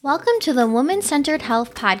Welcome to the Woman-Centered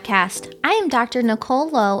Health Podcast. I am Dr. Nicole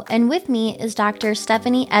Lowe, and with me is Dr.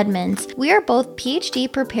 Stephanie Edmonds. We are both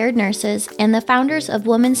PhD prepared nurses and the founders of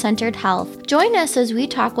Woman-Centered Health. Join us as we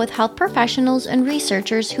talk with health professionals and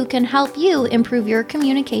researchers who can help you improve your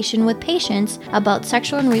communication with patients about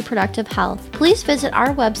sexual and reproductive health. Please visit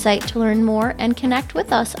our website to learn more and connect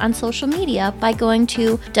with us on social media by going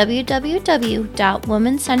to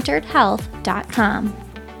www.womancenteredhealth.com.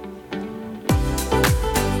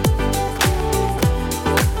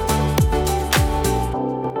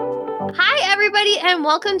 And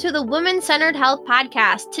welcome to the Woman-Centered Health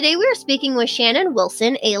Podcast. Today we are speaking with Shannon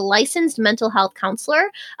Wilson, a licensed mental health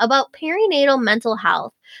counselor, about perinatal mental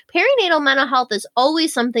health. Perinatal mental health is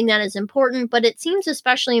always something that is important, but it seems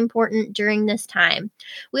especially important during this time.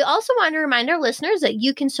 We also want to remind our listeners that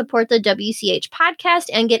you can support the WCH podcast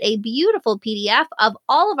and get a beautiful PDF of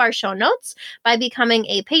all of our show notes by becoming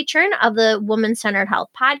a patron of the Woman-Centered Health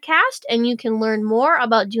podcast. And you can learn more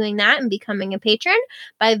about doing that and becoming a patron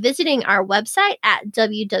by visiting our website at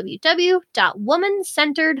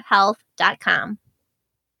www.womancenteredhealth.com.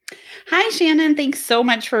 Hi, Shannon. Thanks so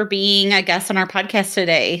much for being a guest on our podcast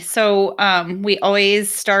today. So we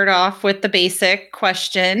always start off with the basic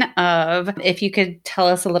question of if you could tell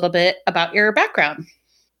us a little bit about your background.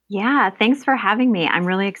 Yeah, thanks for having me. I'm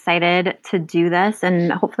really excited to do this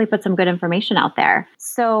and hopefully put some good information out there.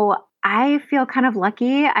 So I feel kind of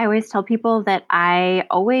lucky. I always tell people that I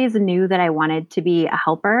always knew that I wanted to be a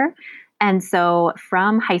helper. And so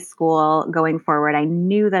from high school going forward, I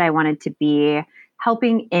knew that I wanted to be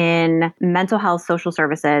helping in mental health social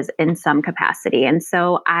services in some capacity. And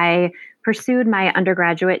so I pursued my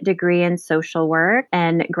undergraduate degree in social work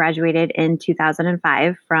and graduated in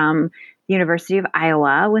 2005 from the University of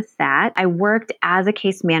Iowa with that. I worked as a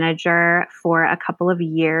case manager for a couple of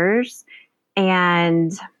years.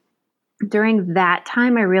 And during that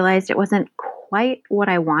time, I realized it wasn't quite what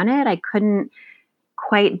I wanted. I couldn't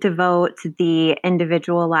quite devote the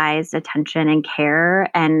individualized attention and care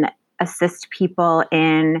and assist people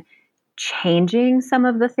in changing some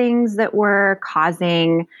of the things that were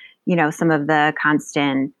causing, some of the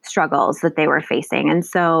constant struggles that they were facing. And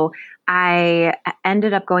so I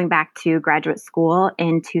ended up going back to graduate school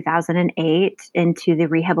in 2008 into the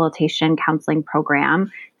rehabilitation counseling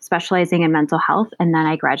program, specializing in mental health. And then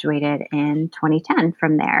I graduated in 2010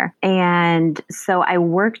 from there. And so I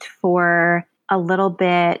worked for a little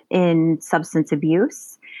bit in substance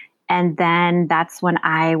abuse. And then that's when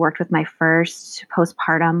I worked with my first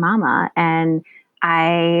postpartum mama. And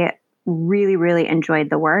I really, really enjoyed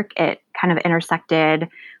the work. It kind of intersected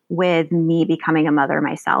with me becoming a mother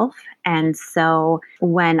myself. And so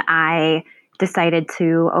when I decided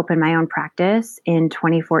to open my own practice in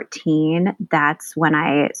 2014, that's when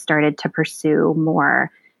I started to pursue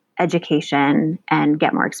more education and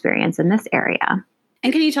get more experience in this area.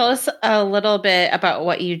 And can you tell us a little bit about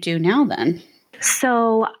what you do now then?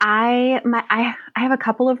 So I have a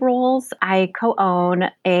couple of roles. I co-own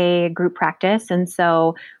a group practice. And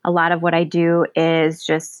so a lot of what I do is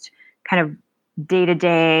just kind of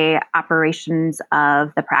day-to-day operations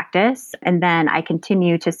of the practice. And then I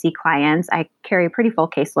continue to see clients. I carry a pretty full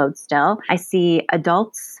caseload still. I see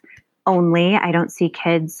adults only. I don't see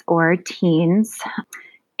kids or teens.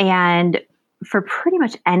 And for pretty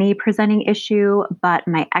much any presenting issue, but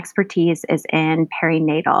my expertise is in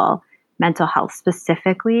perinatal mental health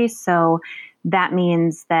specifically. So that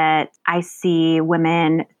means that I see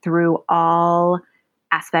women through all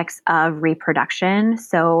aspects of reproduction.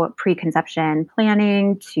 So preconception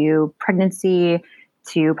planning to pregnancy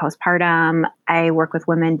to postpartum. I work with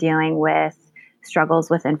women dealing with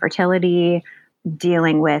struggles with infertility,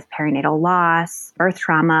 dealing with perinatal loss, birth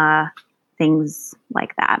trauma, things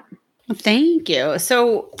like that. Thank you.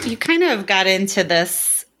 So you kind of got into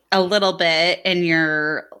this a little bit in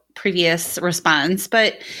your previous response,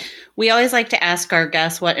 but we always like to ask our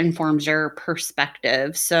guests what informs your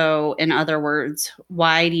perspective. So in other words,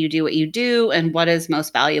 why do you do what you do and what is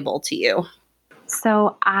most valuable to you?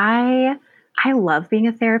 So I love being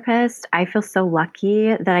a therapist. I feel so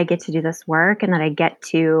lucky that I get to do this work and that I get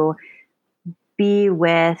to be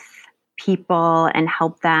with people and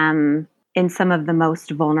help them in some of the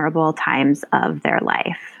most vulnerable times of their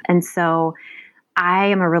life. And so I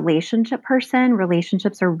am a relationship person.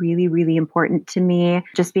 Relationships are really, really important to me.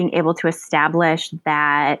 Just being able to establish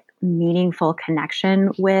that meaningful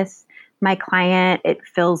connection with my client, it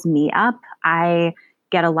fills me up. I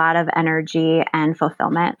get a lot of energy and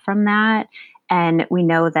fulfillment from that. And we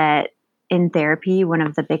know that in therapy, one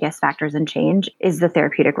of the biggest factors in change is the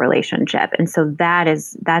therapeutic relationship. And so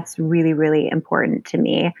that's really, really important to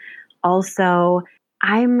me. Also,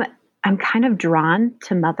 I'm I'm kind of drawn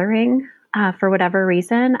to mothering for whatever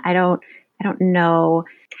reason. I don't know.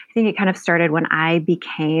 I think it kind of started when I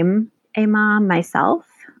became a mom myself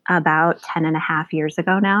about 10 and a half years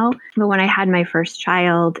ago now. But when I had my first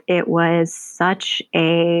child, it was such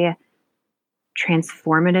a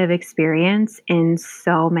transformative experience in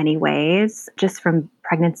so many ways, just from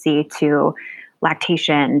pregnancy to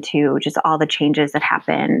lactation to just all the changes that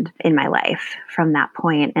happened in my life from that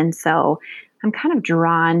point. And so I'm kind of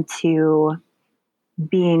drawn to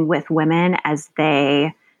being with women as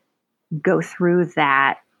they go through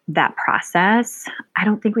that process. I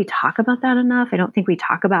don't think we talk about that enough. I don't think we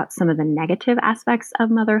talk about some of the negative aspects of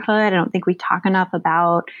motherhood. I don't think we talk enough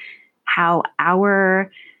about how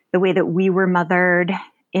the way that we were mothered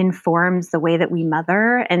informs the way that we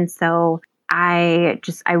mother. And so I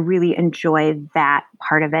really enjoy that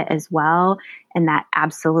part of it as well. And that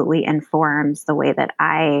absolutely informs the way that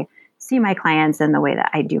I see my clients and the way that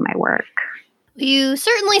I do my work. You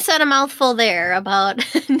certainly said a mouthful there about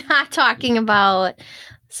not talking about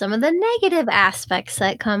some of the negative aspects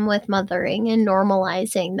that come with mothering and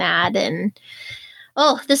normalizing that. And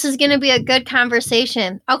this is going to be a good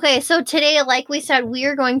conversation. Okay, so today, like we said, we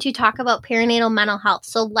are going to talk about perinatal mental health.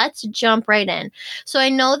 So let's jump right in. So I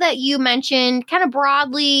know that you mentioned kind of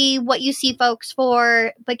broadly what you see folks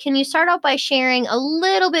for, but can you start out by sharing a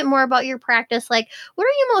little bit more about your practice? Like, what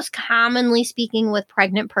are you most commonly speaking with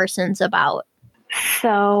pregnant persons about?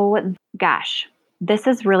 So, gosh, this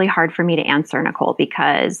is really hard for me to answer, Nicole,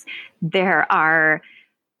 because there are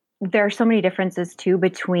so many differences too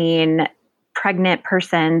between pregnant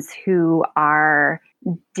persons who are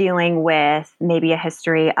dealing with maybe a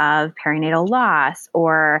history of perinatal loss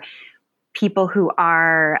or people who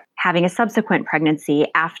are having a subsequent pregnancy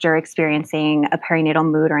after experiencing a perinatal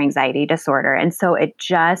mood or anxiety disorder. And so it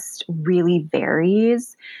just really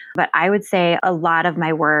varies. But I would say a lot of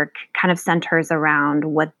my work kind of centers around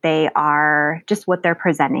what they're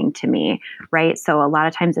presenting to me, right? So a lot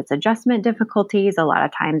of times it's adjustment difficulties. A lot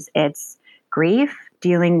of times it's grief,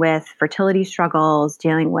 dealing with fertility struggles,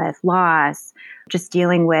 dealing with loss, just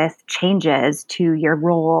dealing with changes to your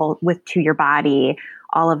role to your body,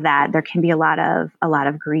 all of that. There can be a lot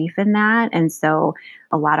of grief in that. And so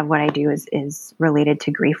a lot of what I do is related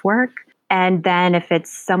to grief work. And then if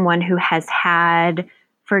it's someone who has had,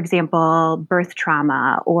 for example, birth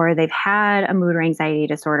trauma, or they've had a mood or anxiety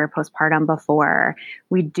disorder postpartum before,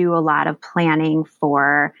 we do a lot of planning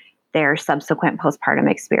for their subsequent postpartum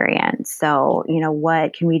experience. So,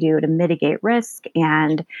 what can we do to mitigate risk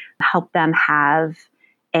and help them have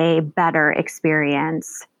a better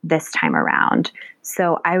experience this time around?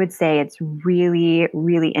 So I would say it's really,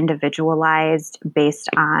 really individualized based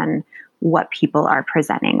on what people are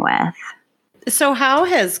presenting with. So how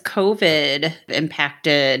has COVID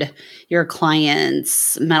impacted your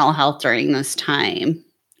clients' mental health during this time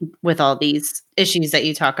with all these issues that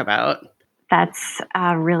you talk about? That's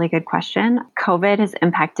a really good question. COVID has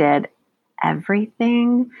impacted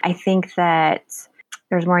everything. I think that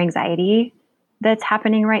there's more anxiety that's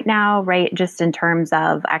happening right now, right? Just in terms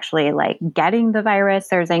of actually like getting the virus,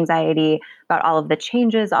 there's anxiety about all of the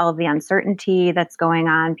changes, all of the uncertainty that's going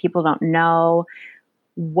on. People don't know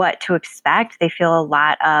what to expect. They feel a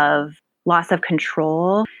lot of loss of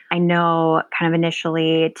control. I know kind of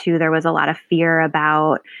initially too, there was a lot of fear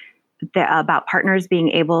about partners being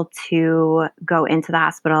able to go into the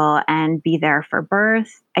hospital and be there for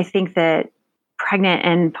birth. I think that pregnant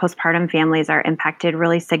and postpartum families are impacted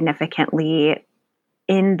really significantly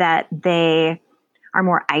in that they are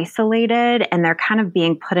more isolated and they're kind of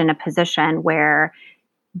being put in a position where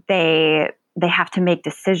they have to make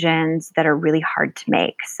decisions that are really hard to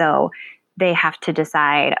make. So they have to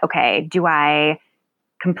decide, okay, do I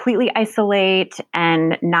completely isolate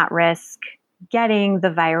and not risk getting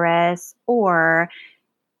the virus, or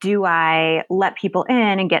do I let people in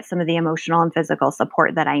and get some of the emotional and physical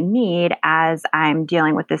support that I need as I'm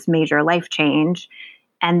dealing with this major life change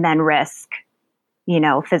and then risk,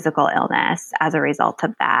 physical illness as a result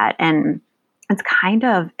of that? And it's kind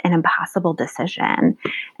of an impossible decision.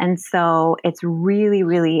 And so it's really,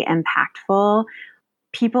 really impactful.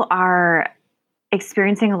 People are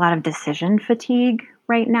experiencing a lot of decision fatigue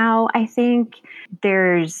right now. I think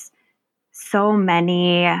there's so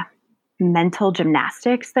many mental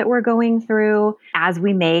gymnastics that we're going through as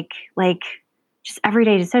we make just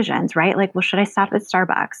everyday decisions, right? Like, well, should I stop at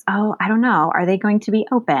Starbucks? Oh, I don't know. Are they going to be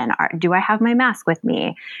open? Do I have my mask with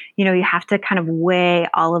me? You have to kind of weigh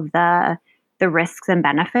all of the risks and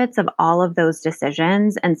benefits of all of those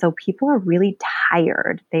decisions. And so people are really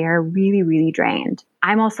tired. They are really, really drained.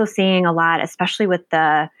 I'm also seeing a lot, especially with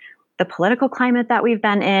the the political climate that we've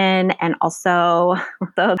been in and also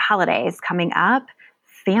the holidays coming up,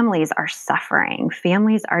 families are suffering.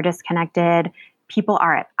 Families are disconnected. People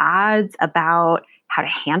are at odds about how to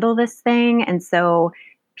handle this thing. And so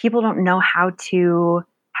people don't know how to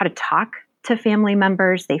talk to family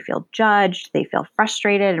members. They feel judged. They feel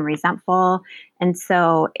frustrated and resentful. And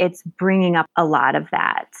so it's bringing up a lot of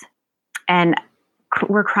that. And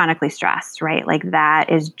we're chronically stressed, right? Like that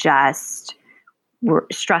is just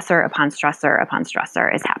stressor upon stressor upon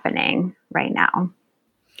stressor is happening right now.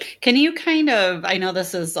 Can you I know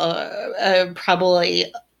this is probably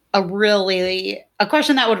a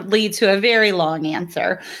question that would lead to a very long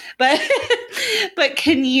answer, but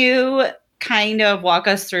can you kind of walk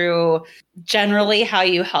us through generally how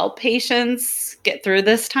you help patients get through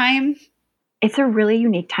this time? It's a really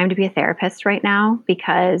unique time to be a therapist right now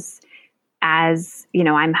because as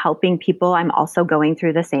I'm helping people, I'm also going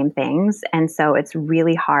through the same things. And so it's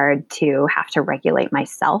really hard to have to regulate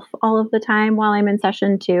myself all of the time while I'm in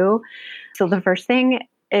session too. So the first thing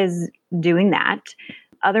is doing that.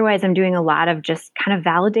 Otherwise, I'm doing a lot of just kind of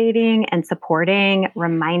validating and supporting,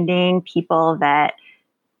 reminding people that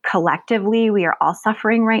collectively we are all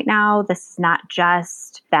suffering right now. This is not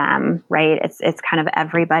just them, right? It's kind of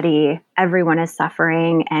everybody. Everyone is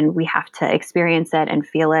suffering and we have to experience it and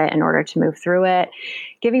feel it in order to move through it.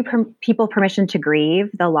 Giving people permission to grieve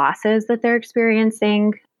the losses that they're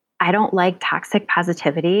experiencing. I don't like toxic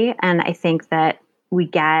positivity. And I think that we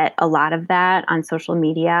get a lot of that on social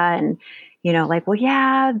media and, like, well,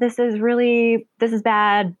 yeah, this is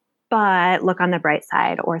bad, but look on the bright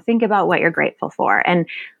side or think about what you're grateful for. And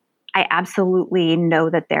I absolutely know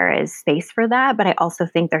that there is space for that, but I also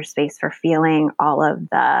think there's space for feeling all of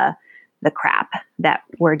the crap that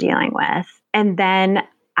we're dealing with. And then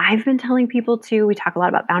I've been telling people too, we talk a lot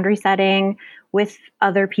about boundary setting with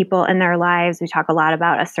other people in their lives. We talk a lot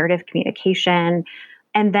about assertive communication,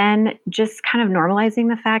 and then just kind of normalizing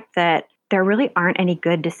the fact that there really aren't any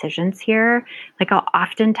good decisions here. Like I'll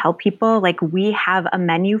often tell people, like, we have a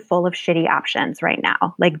menu full of shitty options right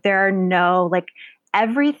now. Like there are no, like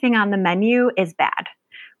everything on the menu is bad,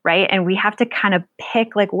 right? And we have to kind of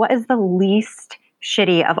pick like what is the least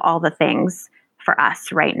shitty of all the things for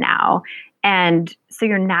us right now. And so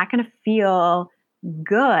you're not going to feel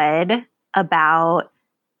good about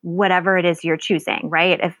whatever it is you're choosing,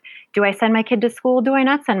 right? Do I send my kid to school? Do I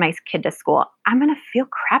not send my kid to school? I'm going to feel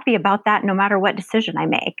crappy about that no matter what decision I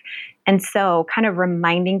make. And so kind of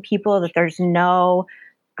reminding people that there's no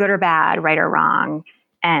good or bad, right or wrong,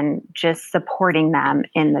 and just supporting them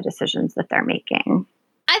in the decisions that they're making.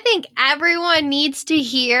 I think everyone needs to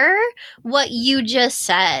hear what you just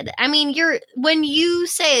said. I mean, when you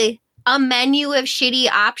say a menu of shitty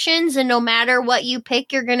options and no matter what you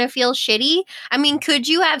pick, you're going to feel shitty. I mean, could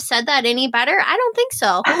you have said that any better? I don't think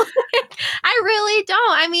so. I really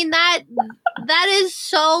don't. I mean, that is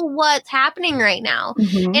so what's happening right now.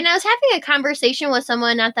 Mm-hmm. And I was having a conversation with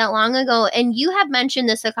someone not that long ago, and you have mentioned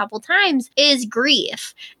this a couple times, is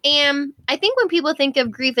grief. And I think when people think of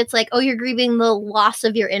grief, it's like, oh, you're grieving the loss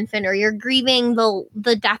of your infant or you're grieving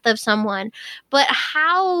the death of someone. But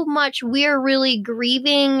how much we're really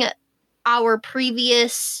grieving our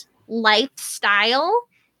previous lifestyle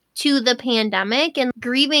to the pandemic and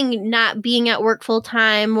grieving not being at work full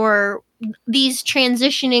time or these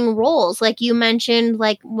transitioning roles. Like you mentioned,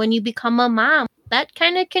 like when you become a mom, that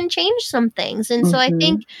kind of can change some things. And so I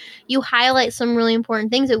think you highlight some really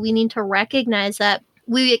important things that we need to recognize, that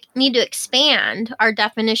we need to expand our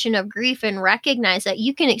definition of grief and recognize that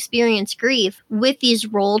you can experience grief with these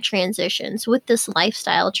role transitions, with this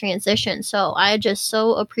lifestyle transition. So I just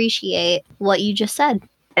so appreciate what you just said.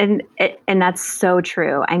 And that's so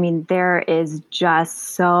true. I mean, there is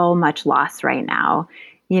just so much loss right now.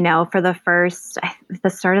 For the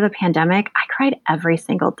start of the pandemic, I cried every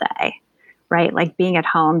single day, right? Like being at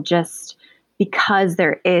home, just because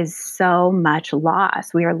there is so much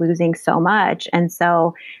loss. We are losing so much. And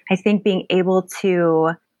so I think being able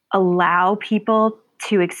to allow people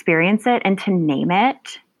to experience it and to name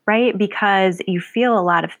it, right? Because you feel a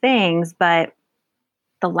lot of things, but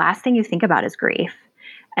the last thing you think about is grief.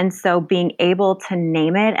 And so being able to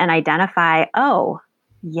name it and identify, oh,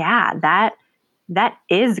 yeah, that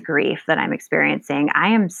is grief that I'm experiencing. I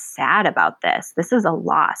am sad about this. This is a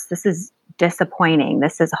loss. This is disappointing.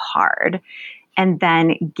 This is hard. And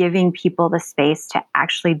then giving people the space to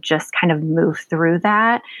actually just kind of move through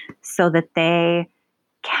that so that they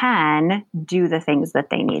can do the things that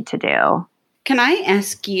they need to do. Can I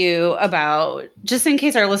ask you about, just in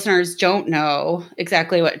case our listeners don't know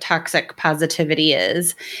exactly what toxic positivity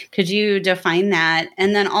is, could you define that?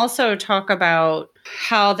 And then also talk about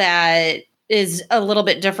how that is a little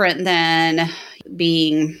bit different than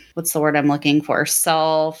being, what's the word I'm looking for?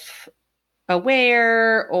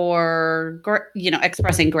 Self-aware or,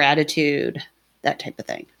 expressing gratitude, that type of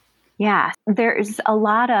thing. Yeah, there's a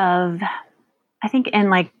lot of, I think in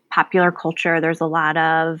like popular culture, there's a lot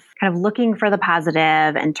of kind of looking for the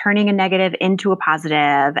positive and turning a negative into a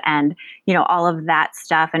positive and, all of that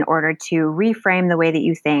stuff in order to reframe the way that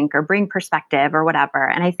you think or bring perspective or whatever.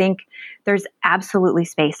 And I think there's absolutely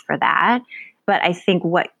space for that. But I think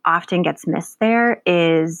what often gets missed there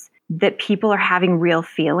is that people are having real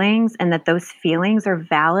feelings and that those feelings are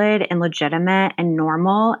valid and legitimate and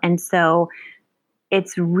normal. And so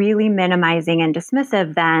it's really minimizing and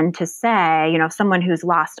dismissive then to say, someone who's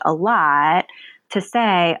lost a lot, to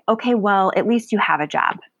say, okay, well, at least you have a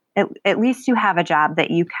job. At least you have a job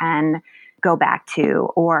that you can go back to,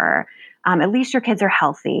 or at least your kids are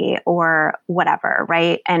healthy or whatever,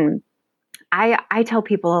 right? And I tell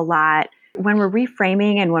people a lot, when we're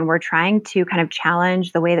reframing and when we're trying to kind of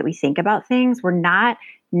challenge the way that we think about things, we're not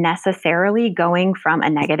necessarily going from a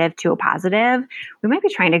negative to a positive. We might be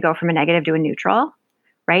trying to go from a negative to a neutral,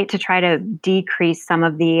 right? To try to decrease some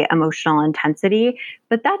of the emotional intensity.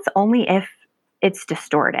 But that's only if it's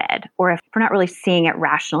distorted or if we're not really seeing it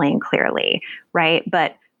rationally and clearly, right?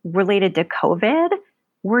 But related to COVID,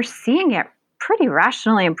 we're seeing it pretty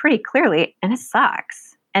rationally and pretty clearly, and it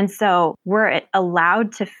sucks. And so we're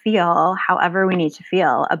allowed to feel however we need to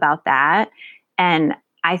feel about that. And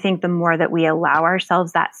I think the more that we allow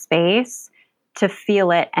ourselves that space to feel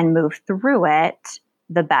it and move through it,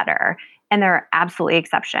 the better. And there are absolutely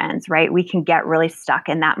exceptions, right? We can get really stuck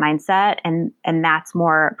in that mindset, and that's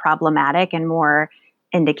more problematic and more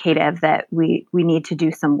indicative that we need to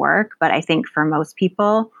do some work. But I think for most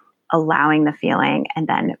people, allowing the feeling and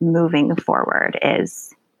then moving forward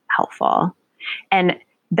is helpful. And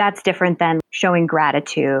that's different than showing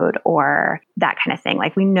gratitude or that kind of thing.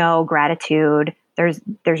 Like, we know gratitude, there's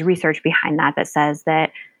research behind that says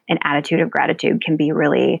that an attitude of gratitude can be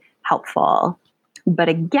really helpful. But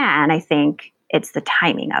again, I think it's the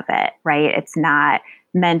timing of it, right? It's not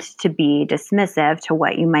meant to be dismissive to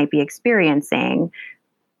what you might be experiencing.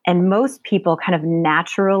 And most people kind of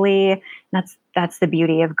naturally, that's the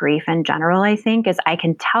beauty of grief in general, I think, is I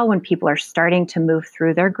can tell when people are starting to move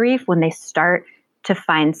through their grief, when they start to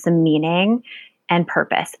find some meaning and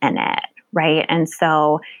purpose in it, right? And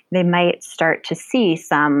so they might start to see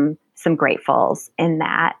some gratefuls in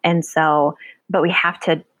that. And so, but we have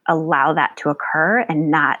to allow that to occur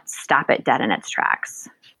and not stop it dead in its tracks.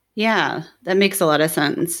 Yeah, that makes a lot of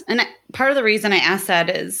sense. And part of the reason I asked that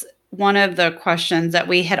is one of the questions that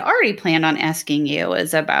we had already planned on asking you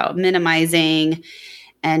is about minimizing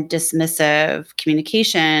and dismissive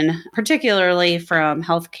communication, particularly from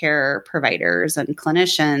healthcare providers and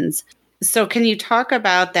clinicians. So can you talk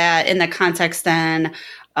about that in the context then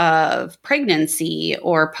of pregnancy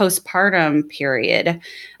or postpartum period?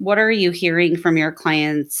 What are you hearing from your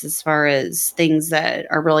clients as far as things that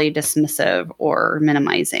are really dismissive or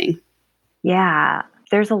minimizing? Yeah,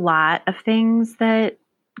 there's a lot of things that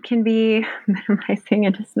can be minimizing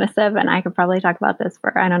and dismissive, and I could probably talk about this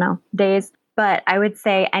for, days. But I would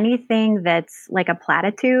say anything that's like a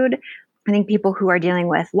platitude, I think people who are dealing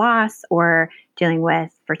with loss or dealing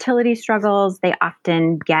with fertility struggles, they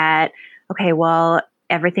often get, okay, well,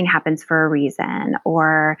 everything happens for a reason,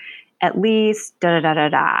 or at least da da da da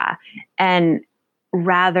da. And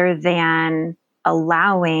rather than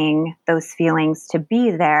allowing those feelings to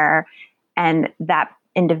be there and that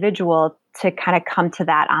individual to kind of come to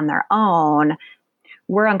that on their own,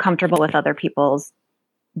 we're uncomfortable with other people's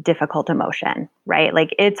difficult emotion, right?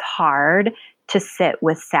 Like, it's hard to sit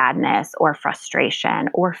with sadness or frustration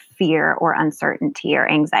or fear or uncertainty or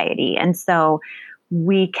anxiety. And so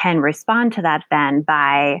we can respond to that then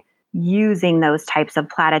by using those types of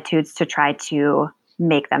platitudes to try to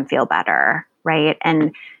make them feel better, right?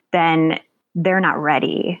 And then they're not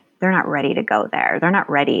ready. They're not ready to go there. They're not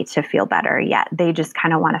ready to feel better yet. They just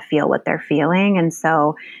kind of want to feel what they're feeling. And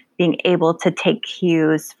so being able to take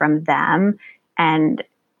cues from them and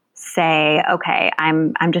say, okay,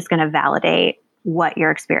 I'm just going to validate what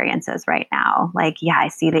your experience is right now. Like, yeah, I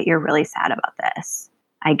see that you're really sad about this.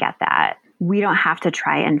 I get that. We don't have to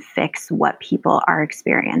try and fix what people are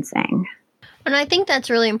experiencing. And I think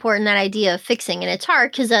that's really important, that idea of fixing. And it's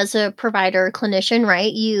hard because as a provider or clinician,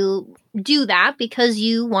 right, you do that because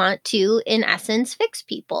you want to, in essence, fix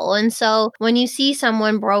people. And so when you see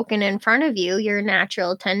someone broken in front of you, your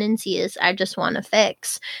natural tendency is, I just want to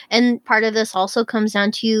fix. And part of this also comes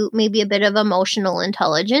down to maybe a bit of emotional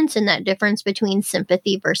intelligence and that difference between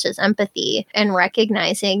sympathy versus empathy, and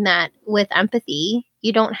recognizing that with empathy,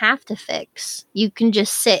 you don't have to fix. You can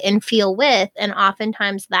just sit and feel with, and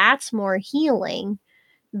oftentimes that's more healing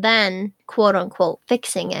than quote unquote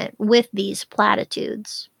fixing it with these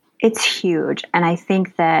platitudes. It's huge. And I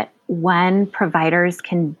think that when providers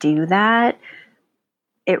can do that,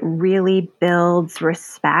 it really builds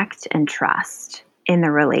respect and trust in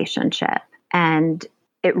the relationship. And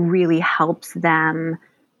it really helps them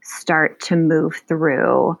start to move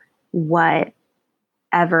through whatever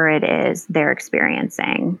it is they're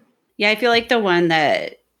experiencing. Yeah, I feel like the one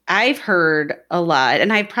that I've heard a lot,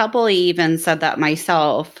 and I probably even said that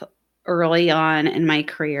myself early on in my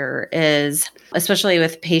career, is especially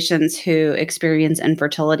with patients who experience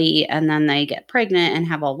infertility and then they get pregnant and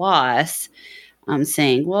have a loss,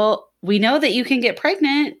 saying, well, we know that you can get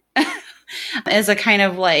pregnant as a kind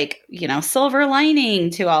of like, silver lining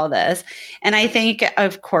to all this. And I think,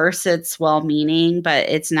 of course, it's well-meaning, but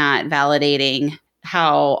it's not validating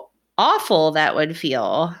how awful that would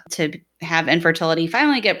feel to have infertility,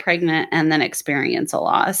 finally get pregnant, and then experience a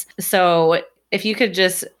loss. So if you could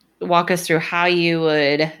just walk us through how you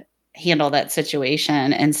would handle that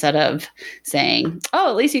situation instead of saying, oh,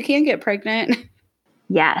 at least you can get pregnant.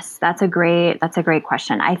 Yes, that's a great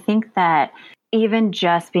question. I think that even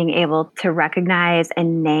just being able to recognize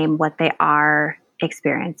and name what they are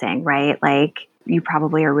experiencing, right? Like, you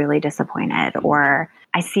probably are really disappointed, or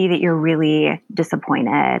I see that you're really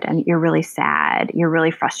disappointed and you're really sad, you're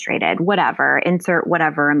really frustrated, whatever, insert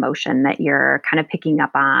whatever emotion that you're kind of picking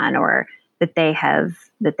up on or that they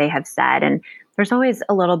have said. And there's always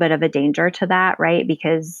a little bit of a danger to that, right?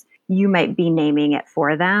 Because you might be naming it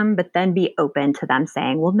for them, but then be open to them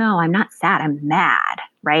saying, well, no, I'm not sad, I'm mad,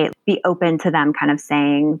 right? Be open to them kind of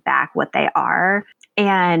saying back what they are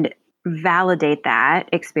and validate that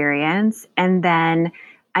experience. And then,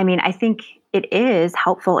 I think it is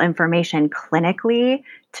helpful information clinically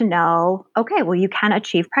to know, okay, well, you can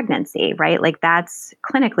achieve pregnancy, right? Like, that's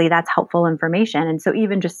clinically, that's helpful information. And so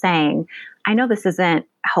even just saying, I know this isn't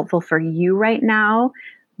helpful for you right now,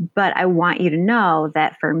 but I want you to know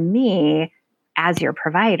that for me, as your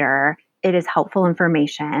provider, it is helpful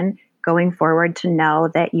information going forward to know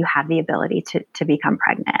that you have the ability to become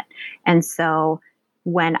pregnant. And so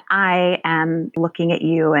when I am looking at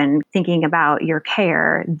you and thinking about your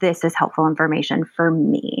care, this is helpful information for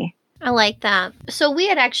me. I like that. So we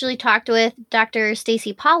had actually talked with Dr.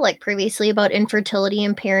 Stacy Pollock previously about infertility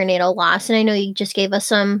and perinatal loss, and I know you just gave us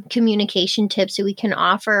some communication tips that we can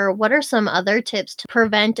offer. What are some other tips to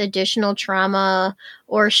prevent additional trauma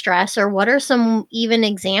or stress, or what are some even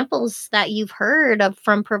examples that you've heard of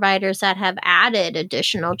from providers that have added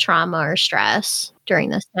additional trauma or stress during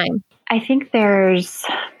this time? I think there's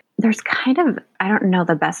kind of, I don't know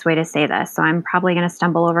the best way to say this, so I'm probably going to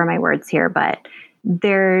stumble over my words here, but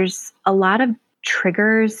there's a lot of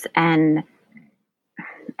triggers and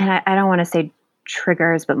I don't want to say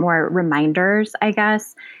triggers, but more reminders, I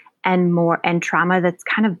guess, and trauma that's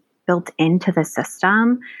kind of built into the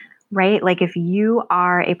system, right? Like, if you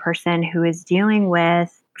are a person who is dealing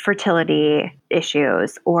with fertility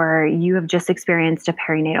issues, or you have just experienced a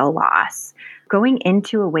perinatal loss, going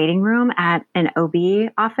into a waiting room at an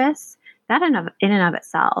OB office, that in and of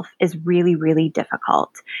itself is really, really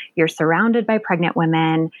difficult. You're surrounded by pregnant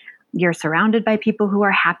women. You're surrounded by people who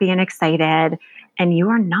are happy and excited, and you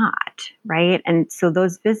are not, right? And so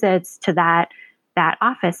those visits to that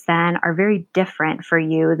office then are very different for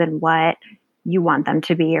you than what you want them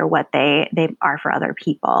to be or what they are for other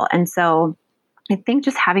people. And so I think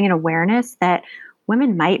just having an awareness that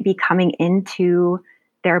women might be coming into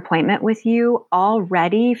their appointment with you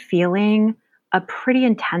already feeling a pretty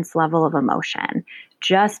intense level of emotion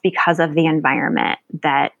just because of the environment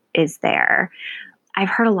that is there. I've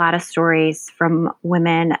heard a lot of stories from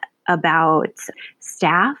women about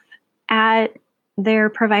staff at their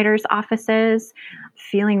providers' offices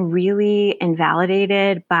feeling really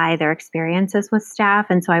invalidated by their experiences with staff.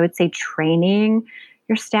 And so I would say training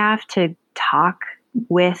your staff to talk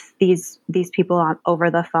with these people over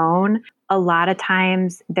the phone. A lot of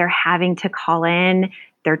times they're having to call in,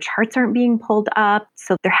 their charts aren't being pulled up,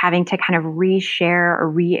 so they're having to kind of reshare or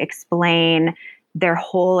re-explain their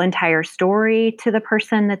whole entire story to the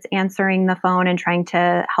person that's answering the phone and trying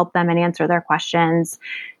to help them and answer their questions.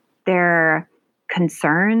 Their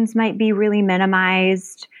concerns might be really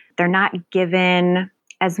minimized. They're not given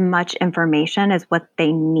as much information as what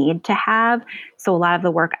they need to have. So a lot of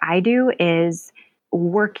the work I do is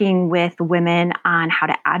working with women on how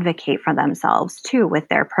to advocate for themselves too with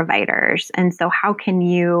their providers. And so how can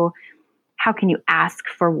you ask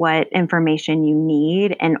for what information you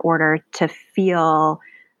need in order to feel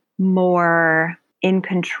more in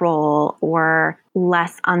control or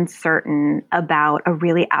less uncertain about a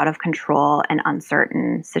really out of control and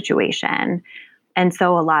uncertain situation. And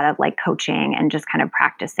so a lot of like coaching and just kind of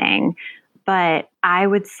practicing. But I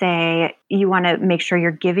would say you want to make sure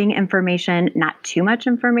you're giving information, not too much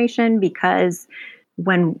information, because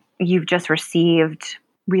when you've just received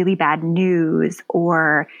really bad news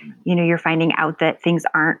or, you're finding out that things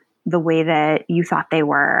aren't the way that you thought they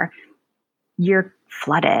were, you're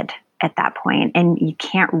flooded at that point and you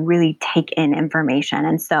can't really take in information.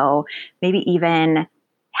 And so maybe even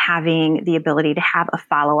having the ability to have a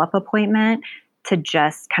follow-up appointment to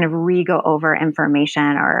just kind of re-go over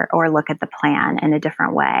information or look at the plan in a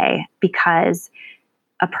different way, because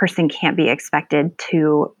a person can't be expected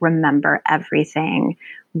to remember everything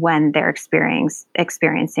when they're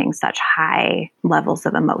experiencing such high levels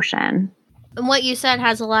of emotion. And what you said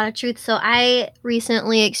has a lot of truth. So I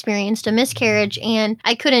recently experienced a miscarriage and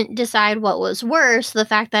I couldn't decide what was worse, the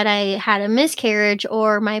fact that I had a miscarriage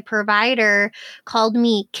or my provider called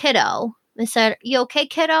me kiddo. They said, "You okay,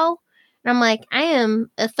 kiddo?" And I'm like, I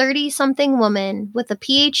am a 30-something woman with a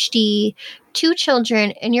PhD, 2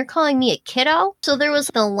 children, and you're calling me a kiddo? So there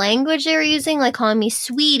was the language they were using, like calling me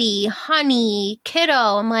sweetie, honey, kiddo.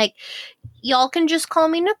 I'm like, y'all can just call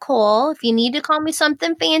me Nicole. If you need to call me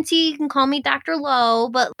something fancy, you can call me Dr. Lowe.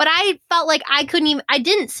 But I felt like I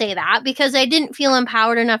didn't say that because I didn't feel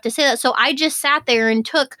empowered enough to say that. So I just sat there and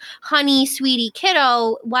took honey, sweetie,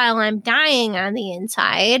 kiddo while I'm dying on the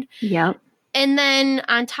inside. Yep. And then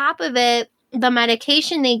on top of it, the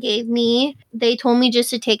medication they gave me, they told me just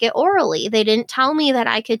to take it orally. They didn't tell me that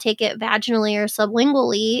I could take it vaginally or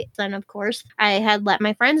sublingually. Then, of course, I had let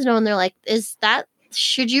my friends know, and they're like,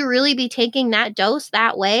 should you really be taking that dose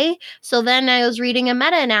that way? So then I was reading a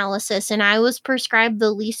meta-analysis and I was prescribed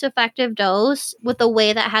the least effective dose with the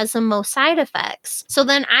way that has the most side effects. So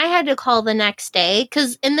then I had to call the next day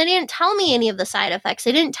and they didn't tell me any of the side effects.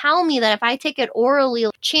 They didn't tell me that if I take it orally,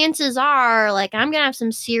 chances are like I'm going to have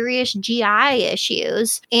some serious GI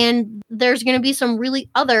issues and there's going to be some really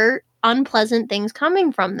other unpleasant things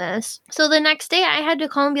coming from this. So the next day I had to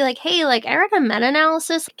call and be like, hey, like I read a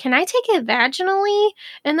meta-analysis. Can I take it vaginally?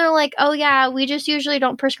 And they're like, oh yeah, we just usually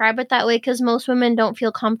don't prescribe it that way because most women don't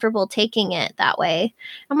feel comfortable taking it that way.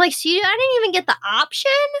 I'm like, see, I didn't even get the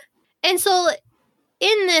option. And so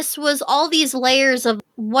in this was all these layers of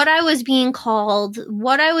what I was being called,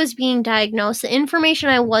 what I was being diagnosed, the information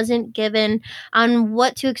I wasn't given on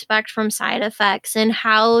what to expect from side effects and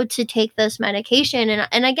how to take this medication.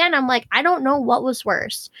 And again, I'm like, I don't know what was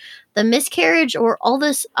worse, the miscarriage or all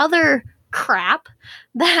this other crap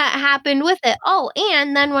that happened with it. Oh,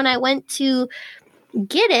 and then when I went to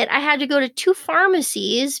get it, I had to go to 2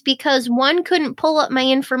 pharmacies because one couldn't pull up my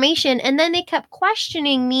information. And then they kept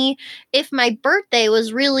questioning me if my birthday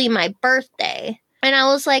was really my birthday. And I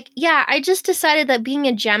was like, yeah, I just decided that being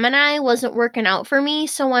a Gemini wasn't working out for me.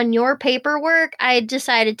 So on your paperwork, I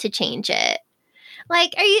decided to change it.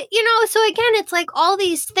 Like, are you, so again, it's like all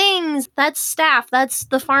these things, that's staff, that's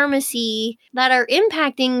the pharmacy that are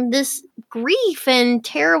impacting this grief and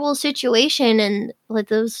terrible situation. And like,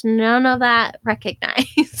 there's none of that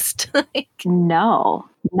recognized. No,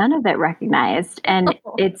 none of it recognized. And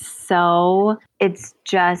it's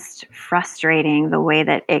just frustrating the way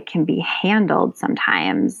that it can be handled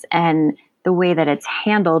sometimes. And the way that it's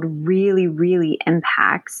handled really, really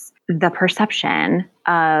impacts the perception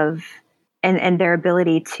of and their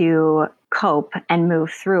ability to cope and move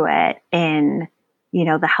through it in,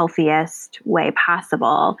 the healthiest way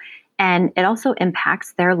possible. And it also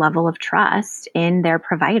impacts their level of trust in their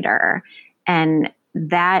provider. And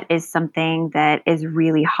that is something that is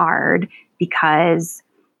really hard because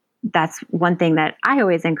that's one thing that I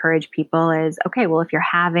always encourage people is, okay, well, if you're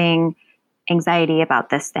having anxiety about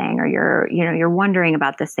this thing or you're wondering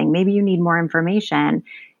about this thing, maybe you need more information.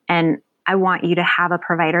 And I want you to have a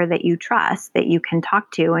provider that you trust, that you can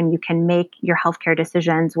talk to and you can make your healthcare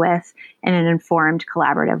decisions with in an informed,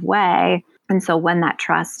 collaborative way. And so when that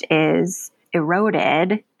trust is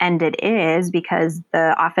eroded, and it is because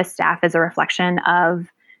the office staff is a reflection of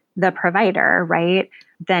the provider, right?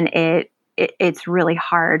 Then it's really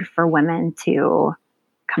hard for women to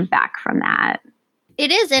come back from that.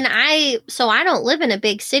 It is. And I don't live in a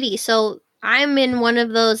big city. So I'm in one of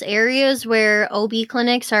those areas where OB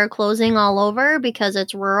clinics are closing all over because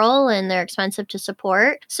it's rural and they're expensive to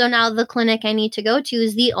support. So now the clinic I need to go to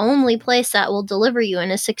is the only place that will deliver you in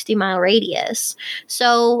a 60-mile radius.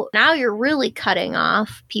 So now you're really cutting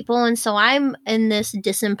off people. And so I'm in this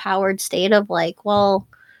disempowered state of like, well,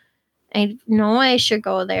 I know I should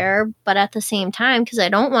go there, but at the same time, because I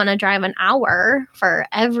don't want to drive an hour for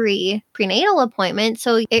every prenatal appointment.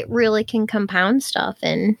 So it really can compound stuff.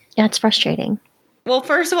 And yeah, it's frustrating. Well,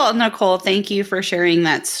 first of all, Nicole, thank you for sharing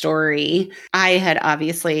that story. I had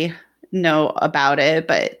obviously know about it,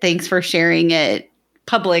 but thanks for sharing it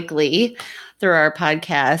publicly through our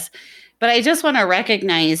podcast. But I just want to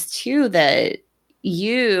recognize too that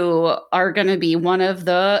you are going to be one of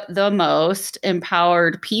the most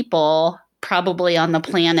empowered people probably on the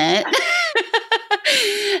planet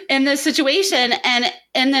in this situation. And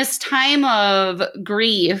in this time of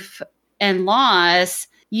grief and loss,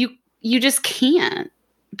 you just can't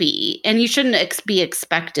be, and you shouldn't be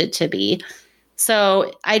expected to be.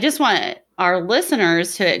 So I just want our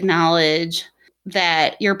listeners to acknowledge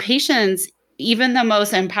that your patients, even the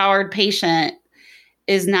most empowered patient,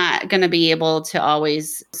 is not going to be able to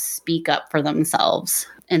always speak up for themselves.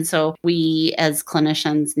 And so we as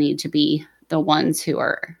clinicians need to be the ones who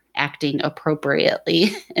are acting appropriately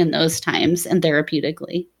in those times and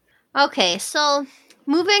therapeutically. Okay, so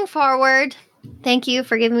moving forward, thank you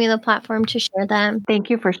for giving me the platform to share that. Thank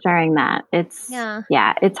you for sharing that. It's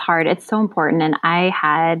hard. It's so important. And I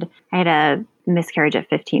had a miscarriage at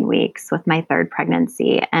 15 weeks with my third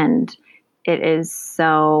pregnancy, and it is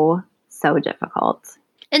so difficult.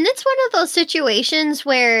 And it's one of those situations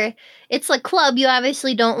where it's a club you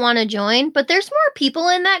obviously don't want to join, but there's more people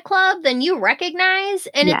in that club than you recognize.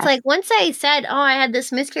 And Yes. It's like, once I said, oh, I had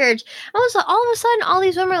this miscarriage, I was all of a sudden, all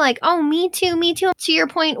these women are like, oh, me too, me too. To your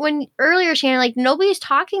point when earlier, Shannon, like nobody's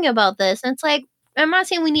talking about this. And it's like, I'm not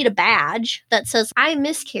saying we need a badge that says I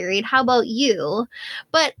miscarried. How about you?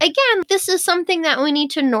 But again, this is something that we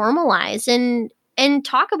need to normalize and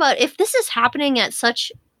talk about. If this is happening at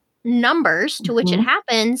such numbers to which it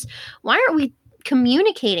happens, why aren't we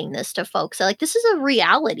communicating this to folks? Like, this is a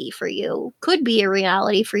reality for you, could be a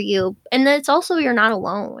reality for you, and it's also you're not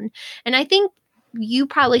alone. And I think you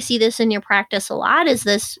probably see this in your practice a lot, is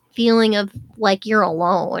this feeling of like you're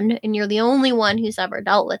alone and you're the only one who's ever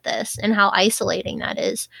dealt with this, and how isolating that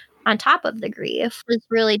is on top of the grief. It's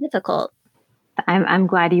really difficult. I'm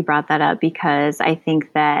glad you brought that up, because I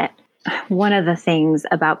think that one of the things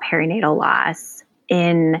about perinatal loss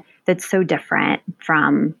that's so different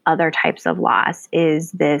from other types of loss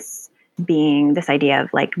is this idea of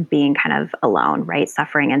like being kind of alone, right?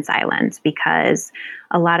 Suffering in silence, because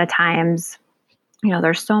a lot of times,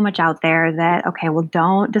 there's so much out there that, okay, well,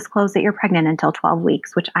 don't disclose that you're pregnant until 12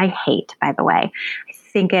 weeks, which I hate, by the way. I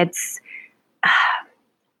think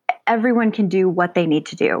everyone can do what they need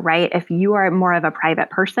to do, right? If you are more of a private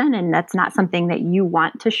person and that's not something that you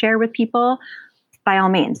want to share with people, by all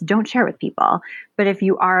means, don't share with people. But if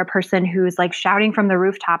you are a person who's like shouting from the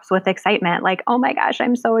rooftops with excitement, like, oh my gosh,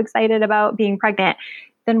 I'm so excited about being pregnant,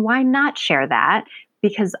 then why not share that?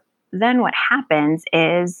 Because then what happens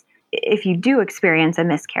is, if you do experience a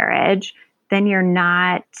miscarriage, then you're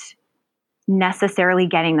not necessarily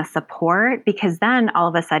getting the support, because then all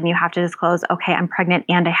of a sudden you have to disclose, okay, I'm pregnant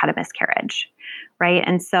and I had a miscarriage, right?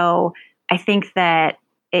 And so I think that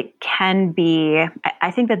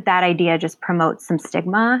I think that idea just promotes some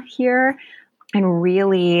stigma here and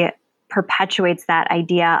really perpetuates that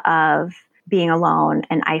idea of being alone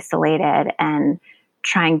and isolated and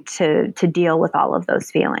trying to deal with all of those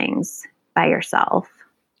feelings by yourself.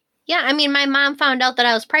 Yeah, I mean, my mom found out that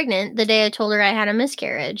I was pregnant the day I told her I had a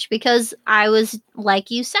miscarriage, because I was,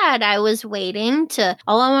 like you said, I was waiting I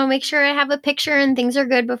want to make sure I have a picture and things are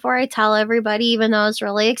good before I tell everybody, even though I was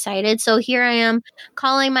really excited. So here I am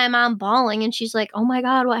calling my mom bawling, and she's like, oh my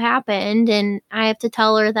God, what happened? And I have to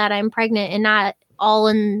tell her that I'm pregnant, and not all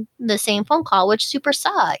in the same phone call, which super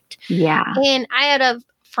sucked. Yeah. And I had a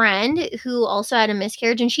friend who also had a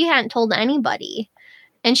miscarriage, and she hadn't told anybody.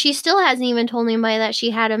 And she still hasn't even told anybody that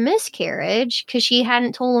she had a miscarriage, because she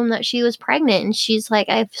hadn't told them that she was pregnant. And she's like,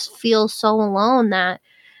 I feel so alone that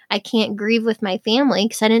I can't grieve with my family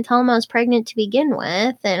because I didn't tell them I was pregnant to begin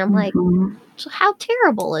with. And I'm like, so how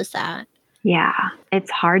terrible is that? Yeah,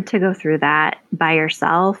 it's hard to go through that by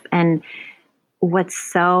yourself. And what's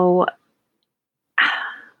so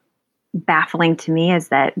baffling to me is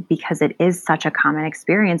that because it is such a common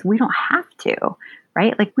experience, we don't have to.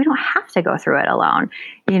 Right? Like, we don't have to go through it alone.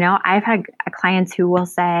 I've had clients who will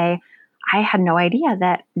say, I had no idea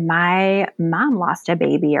that my mom lost a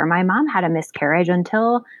baby or my mom had a miscarriage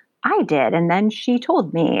until I did. And then she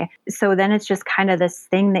told me. So then it's just kind of this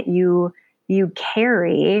thing that you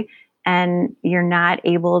carry, and you're not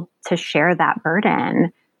able to share that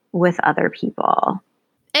burden with other people.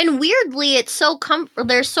 And weirdly, it's so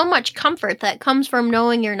there's so much comfort that comes from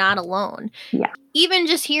knowing you're not alone. Yeah. Even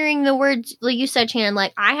just hearing the words, like you said, Shannon,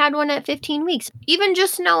 like I had one at 15 weeks. Even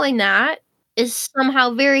just knowing that is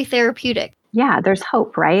somehow very therapeutic. Yeah, there's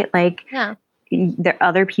hope, right? Like, Yeah.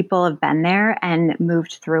 Other people have been there and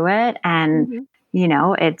moved through it. And,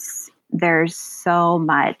 there's so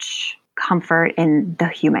much comfort in the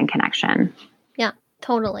human connection. Yeah,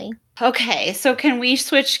 totally. Okay, so can we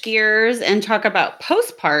switch gears and talk about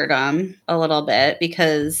postpartum a little bit?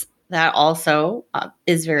 Because that also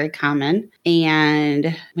is very common,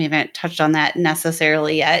 and we haven't touched on that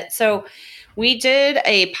necessarily yet. So we did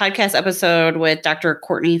a podcast episode with Dr.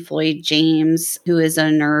 Courtney Floyd James, who is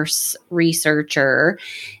a nurse researcher,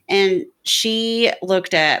 and she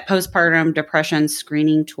looked at postpartum depression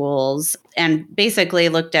screening tools and basically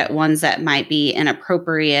looked at ones that might be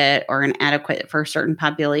inappropriate or inadequate for certain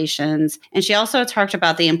populations. And she also talked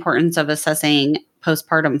about the importance of assessing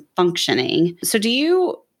postpartum functioning. So do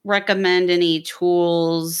you recommend any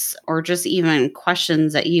tools or just even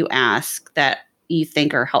questions that you ask that you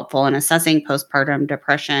think are helpful in assessing postpartum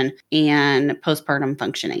depression and postpartum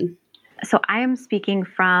functioning? So I am speaking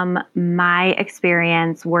from my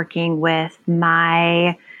experience working with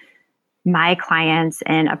my clients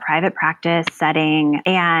in a private practice setting.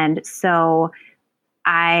 And so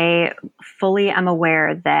I fully am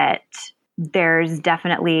aware that there's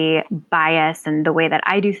definitely bias, and the way that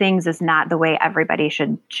I do things is not the way everybody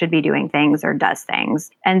should be doing things or does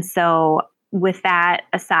things. And so with that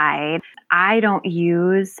aside, I don't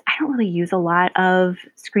really use a lot of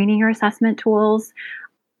screening or assessment tools.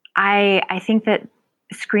 I think that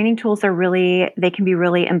screening tools they can be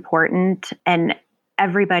really important, and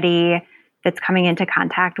everybody that's coming into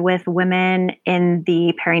contact with women in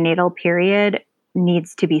the perinatal period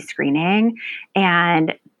needs to be screening.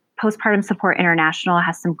 And Postpartum Support International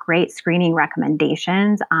has some great screening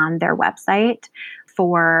recommendations on their website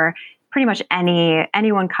for pretty much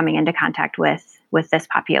anyone coming into contact with this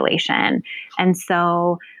population. And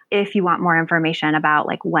so if you want more information about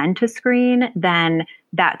like when to screen, then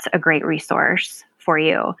that's a great resource for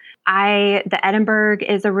you. The Edinburgh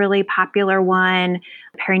is a really popular one.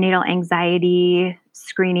 Perinatal anxiety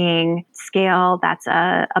screening scale, that's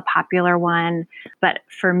a popular one. But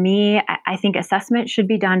for me, I think assessment should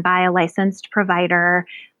be done by a licensed provider,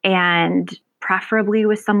 and preferably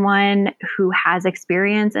with someone who has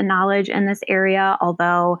experience and knowledge in this area,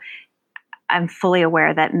 although I'm fully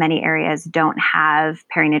aware that many areas don't have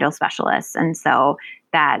perinatal specialists, and so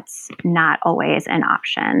that's not always an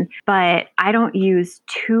option. But I don't use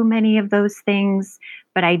too many of those things.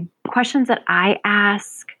 But questions that I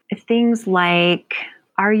ask, things like,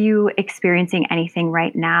 are you experiencing anything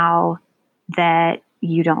right now that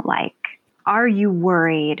you don't like? Are you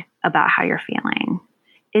worried about how you're feeling?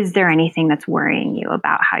 Is there anything that's worrying you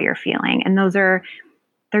about how you're feeling? And they're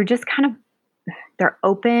just they're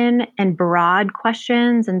open and broad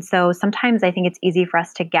questions. And so sometimes I think it's easy for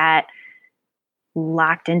us to get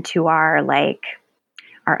locked into our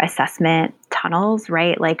assessment tunnels,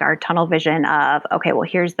 right? Like our tunnel vision of, okay, well,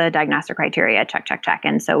 here's the diagnostic criteria, check, check, check.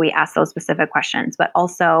 And so we ask those specific questions, but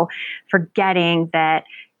also forgetting that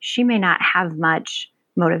she may not have much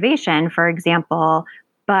motivation, for example,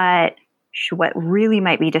 but what really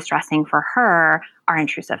might be distressing for her are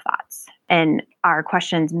intrusive thoughts. And our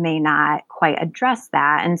questions may not quite address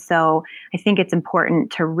that. And so I think it's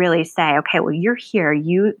important to really say, okay, well, you're here.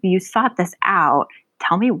 You sought this out.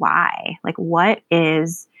 Tell me why. Like, what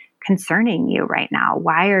is concerning you right now?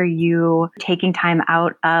 Why are you taking time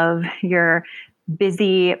out of your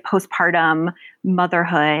busy postpartum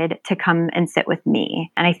motherhood to come and sit with me?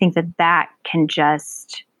 And I think that can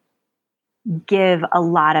just give a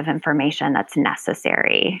lot of information that's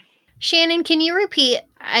necessary. Shannon, can you repeat?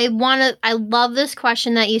 I love this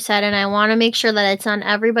question that you said, and I want to make sure that it's on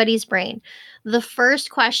everybody's brain. The first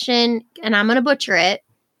question, and I'm going to butcher it,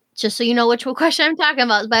 just so you know which question I'm talking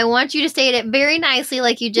about, but I want you to state it very nicely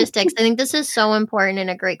like you just did. I think this is so important and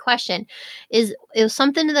a great question. It was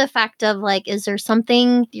something to the effect of like, is there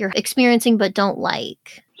something you're experiencing but don't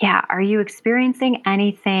like? Yeah. Are you experiencing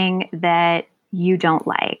anything that you don't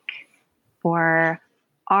like? Or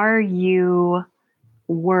are you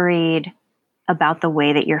worried about the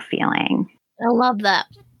way that you're feeling? I love that.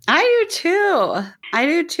 I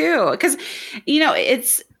do too. Because,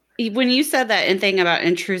 it's when you said that thing about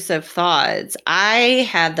intrusive thoughts, I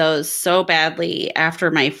had those so badly after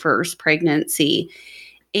my first pregnancy.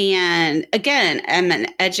 And again, I'm an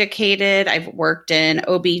educated, I've worked in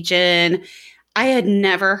OB-GYN. I had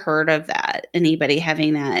never heard of that, anybody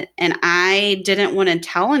having that. And I didn't want to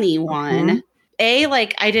tell anyone. Mm-hmm.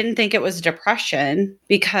 I didn't think it was depression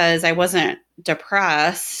because I wasn't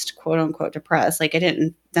depressed, quote unquote depressed. Like I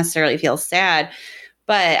didn't necessarily feel sad,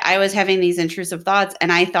 but I was having these intrusive thoughts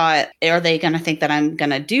and I thought, are they going to think that I'm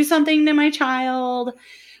going to do something to my child?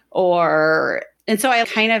 And so I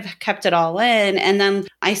kind of kept it all in. And then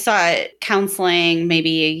I saw counseling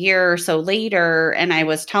maybe a year or so later. And I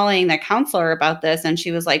was telling the counselor about this. And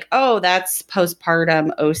she was like, oh, that's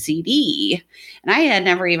postpartum OCD. And I had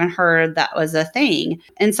never even heard that was a thing.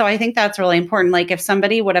 And so I think that's really important. Like if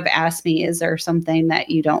somebody would have asked me, is there something that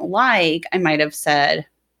you don't like? I might have said,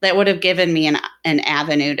 that would have given me an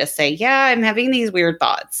avenue to say, yeah, I'm having these weird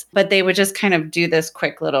thoughts. But they would just kind of do this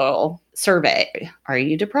quick little survey. Are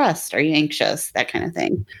you depressed? Are you anxious? That kind of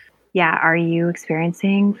thing. Yeah. Are you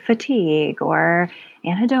experiencing fatigue or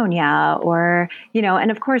anhedonia or, and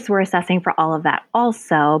of course we're assessing for all of that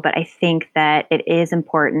also, but I think that it is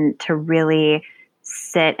important to really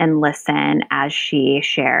sit and listen as she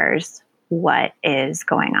shares what is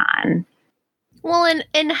going on. Well,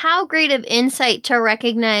 and how great of insight to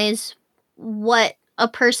recognize what a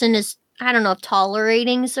person is, I don't know if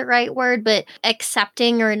tolerating is the right word, but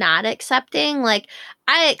accepting or not accepting. Like,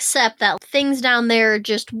 I accept that things down there are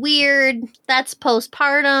just weird. That's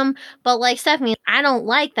postpartum. But like Stephanie, I don't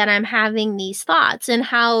like that I'm having these thoughts, and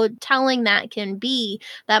how telling that can be.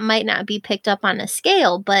 That might not be picked up on a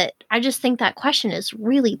scale, but I just think that question is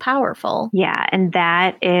really powerful. Yeah. And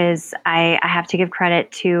that is, I have to give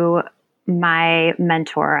credit to my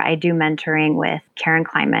mentor. I do mentoring with Karen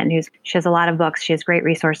Kleinman, she has a lot of books. She has great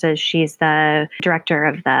resources. She's the director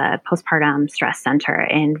of the Postpartum Stress Center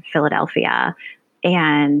in Philadelphia.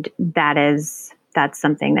 And that's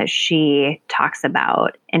something that she talks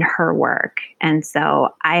about in her work. And so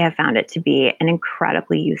I have found it to be an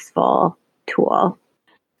incredibly useful tool.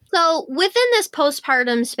 So within this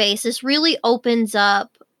postpartum space, this really opens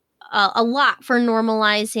up a lot for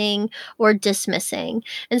normalizing or dismissing.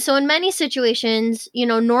 And so in many situations,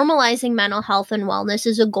 normalizing mental health and wellness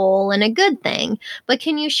is a goal and a good thing. But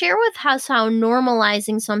can you share with us how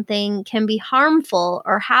normalizing something can be harmful,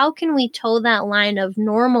 or how can we toe that line of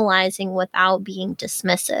normalizing without being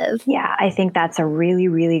dismissive? Yeah, I think that's a really,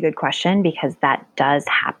 really good question, because that does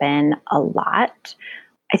happen a lot.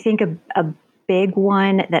 I think a big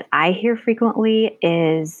one that I hear frequently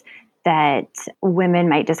is that women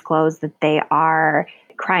might disclose that they are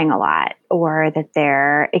crying a lot, or that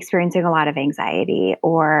they're experiencing a lot of anxiety,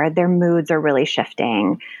 or their moods are really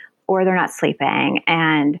shifting, or they're not sleeping.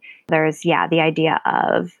 And there's, the idea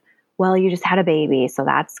of, well, you just had a baby, so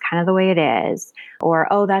that's kind of the way it is.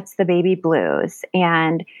 Or, oh, that's the baby blues.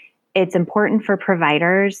 And it's important for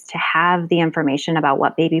providers to have the information about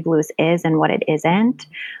what baby blues is and what it isn't.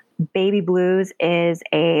 Baby blues is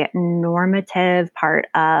a normative part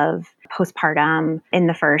of postpartum in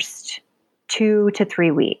the first 2 to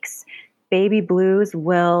 3 weeks. Baby blues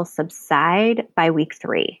will subside by week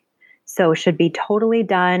 3. So should be totally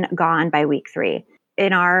gone by week 3.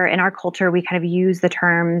 In our culture, we kind of use the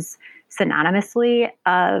terms synonymously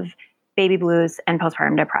of baby blues and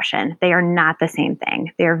postpartum depression. They are not the same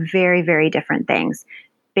thing. They are very, very different things.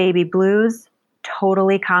 Baby blues,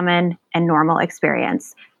 totally common and normal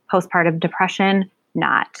experience. Postpartum depression,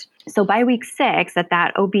 not. So by week 6 at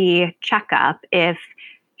that OB checkup, if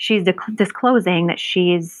she's disclosing that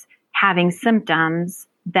she's having symptoms,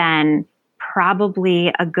 then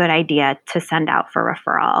probably a good idea to send out for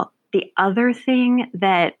referral. The other thing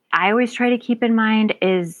that I always try to keep in mind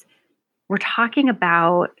is we're talking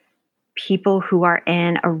about people who are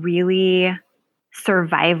in a really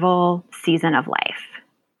survival season of life,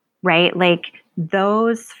 right? Like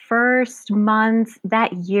those first months,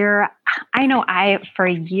 that year, I know for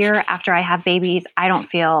a year after I have babies, I don't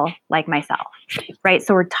feel like myself, right?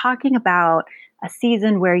 So we're talking about a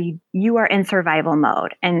season where you are in survival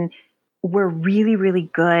mode, and we're really, really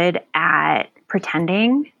good at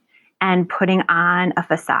pretending and putting on a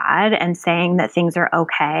facade and saying that things are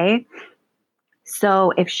okay.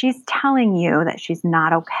 So if she's telling you that she's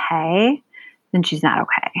not okay, then she's not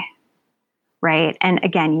okay. Right. And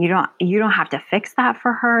again, you don't have to fix that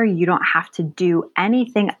for her. You don't have to do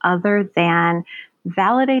anything other than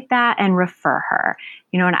validate that and refer her.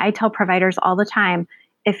 And I tell providers all the time,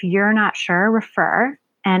 if you're not sure, refer,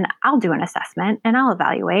 and I'll do an assessment and I'll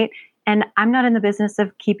evaluate. And I'm not in the business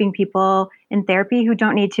of keeping people in therapy who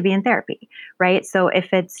don't need to be in therapy. Right. So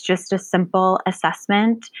if it's just a simple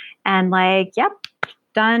assessment and like, yep,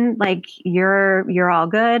 done, like you're all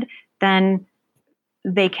good, then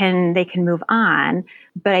they can move on.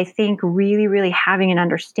 But I think really, really having an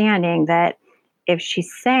understanding that if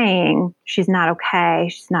she's saying she's not okay,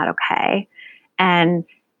 she's not okay. And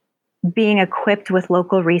being equipped with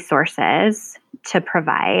local resources to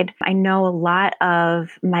provide. I know a lot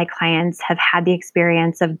of my clients have had the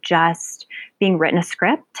experience of just being written a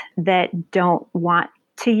script that don't want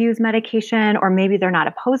to use medication, or maybe they're not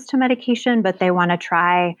opposed to medication, but they want to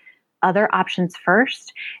try other options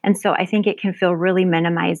first. And so I think it can feel really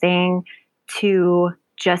minimizing to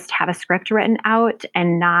just have a script written out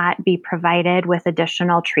and not be provided with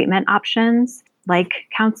additional treatment options like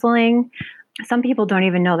counseling. Some people don't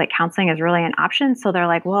even know that counseling is really an option. So they're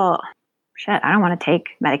like, well, shit, I don't want to take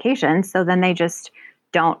medication. So then they just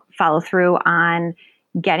don't follow through on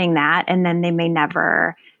getting that. And then they may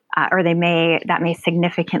never, that may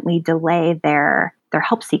significantly delay their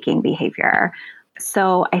help seeking behavior.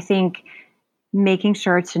 So I think making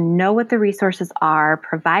sure to know what the resources are,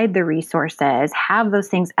 provide the resources, have those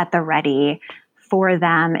things at the ready for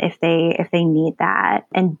them if they need that.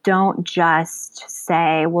 And don't just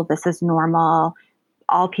say, well, this is normal.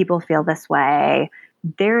 All people feel this way.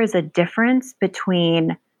 There is a difference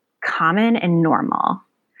between common and normal.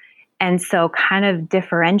 And so kind of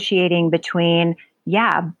differentiating between,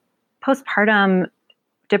 postpartum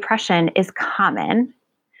depression is common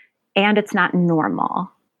and it's not normal,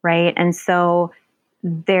 right? And so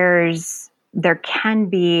there can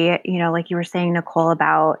be, like you were saying, Nicole,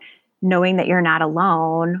 about knowing that you're not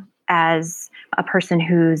alone as a person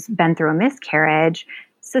who's been through a miscarriage.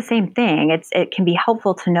 It's the same thing. It can be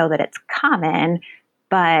helpful to know that it's common,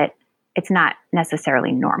 but it's not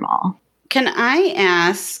necessarily normal. Can I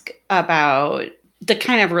ask about the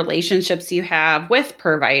kind of relationships you have with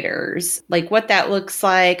providers, like what that looks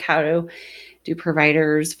like? How do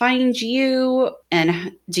providers find you,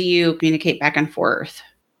 and do you communicate back and forth?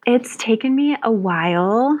 It's taken me a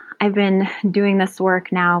while. I've been doing this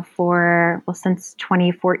work now since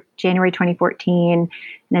January 2014,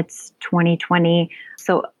 and it's 2020.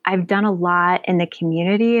 So I've done a lot in the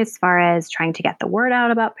community as far as trying to get the word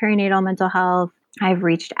out about perinatal mental health. I've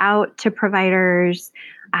reached out to providers.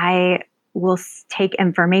 I will take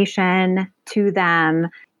information to them.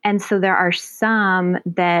 And so there are some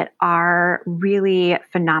that are really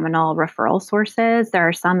phenomenal referral sources. There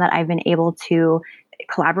are some that I've been able to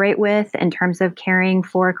collaborate with in terms of caring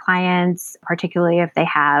for clients, particularly if they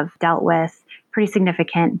have dealt with pretty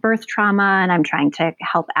significant birth trauma, and I'm trying to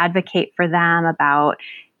help advocate for them about,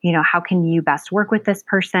 how can you best work with this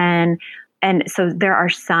person? And so there are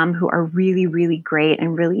some who are really, really great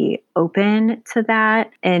and really open to that.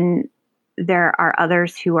 And there are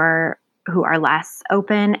others who are less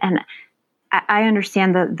open. And I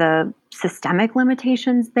understand the systemic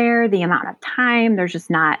limitations there, the amount of time. There's just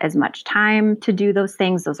not as much time to do those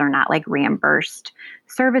things. Those are not like reimbursed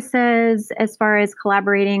services as far as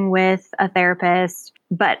collaborating with a therapist.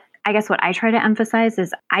 But I guess what I try to emphasize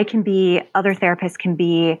is other therapists can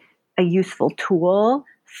be a useful tool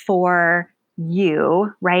for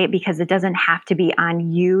you, right? Because it doesn't have to be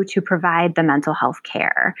on you to provide the mental health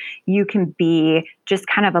care. You can be just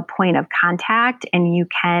kind of a point of contact, and you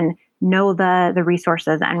can know the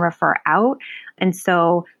resources and refer out. And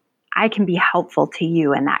so I can be helpful to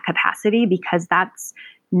you in that capacity because that's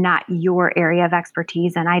not your area of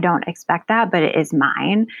expertise, and I don't expect that, but it is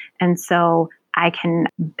mine. And so I can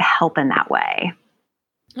help in that way.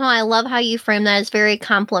 Oh, I love how you frame that as very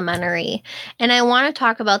complimentary. And I want to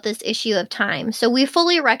talk about this issue of time. So we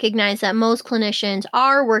fully recognize that most clinicians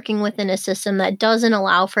are working within a system that doesn't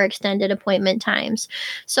allow for extended appointment times.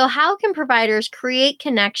 So how can providers create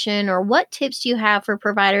connection, or what tips do you have for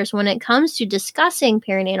providers when it comes to discussing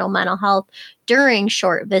perinatal mental health during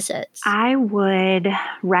short visits? I would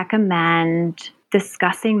recommend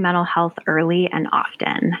discussing mental health early and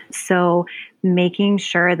often. So making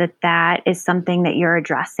sure that is something that you're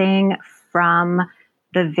addressing from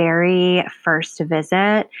the very first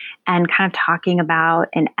visit, and kind of talking about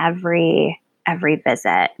in every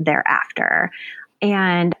visit thereafter.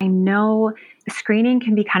 And I know screening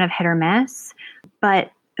can be kind of hit or miss,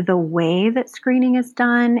 but the way that screening is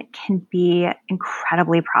done can be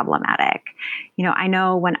incredibly problematic. I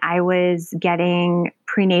know when I was getting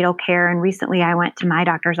prenatal care, and recently I went to my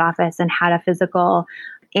doctor's office and had a physical,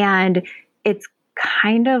 and it's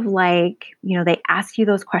kind of like, they ask you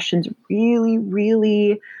those questions really,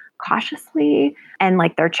 really cautiously, and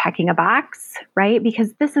like they're checking a box, right?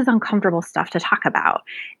 Because this is uncomfortable stuff to talk about.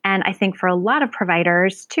 And I think for a lot of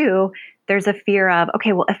providers too, there's a fear of,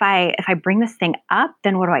 okay, well, if I bring this thing up,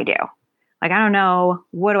 then what do I do? Like, I don't know,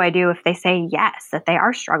 what do I do if they say yes, that they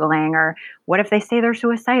are struggling? Or what if they say they're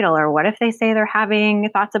suicidal? Or what if they say they're having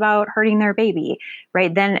thoughts about hurting their baby,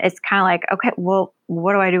 right? Then it's kind of like, okay, well,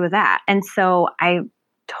 what do I do with that? And so I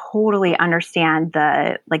totally understand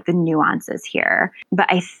the nuances here.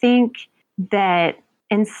 But I think that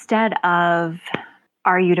instead of,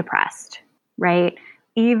 are you depressed? right?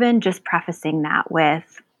 Even just prefacing that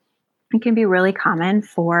with, it can be really common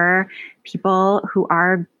for people who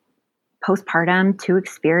are postpartum to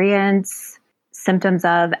experience symptoms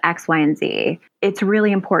of X, Y, and Z. It's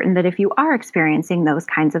really important that if you are experiencing those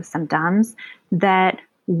kinds of symptoms, that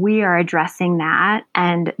we are addressing that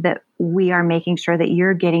and that we are making sure that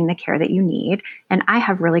you're getting the care that you need. And I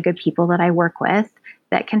have really good people that I work with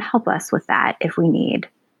that can help us with that if we need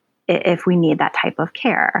that type of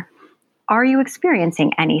care. Are you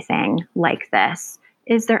experiencing anything like this?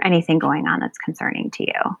 Is there anything going on that's concerning to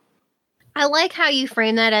you? I like how you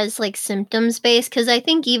frame that as like symptoms based, because I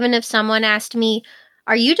think even if someone asked me,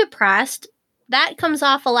 are you depressed? That comes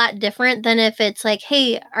off a lot different than if it's like,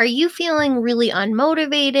 hey, are you feeling really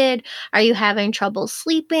unmotivated? Are you having trouble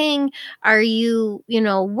sleeping? Are you,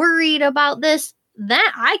 worried about this?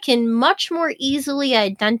 That I can much more easily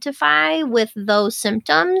identify with those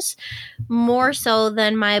symptoms, more so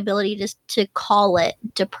than my ability to call it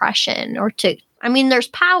depression there's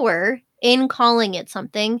power in calling it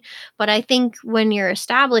something, but I think when you're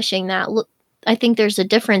establishing that, I think there's a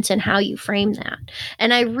difference in how you frame that.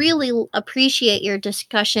 And I really appreciate your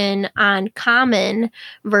discussion on common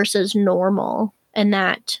versus normal, and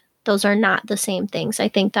that those are not the same things. I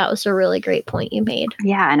think that was a really great point you made.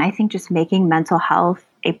 Yeah, and I think just making mental health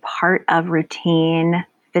a part of routine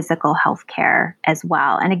physical health care as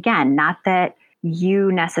well. And again, not that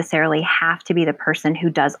you necessarily have to be the person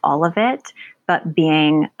who does all of it, but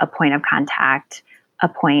being a point of contact, a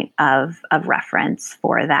point of reference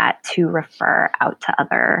for that to refer out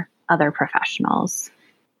to other professionals.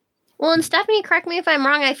 Well, and Stephanie, correct me if I'm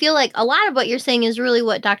wrong, I feel like a lot of what you're saying is really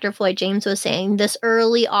what Dr. Floyd James was saying, this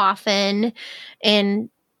early, often, and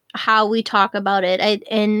how we talk about it,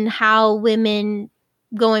 and how women,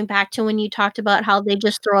 going back to when you talked about how they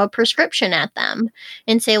just throw a prescription at them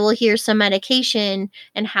and say, well, here's some medication,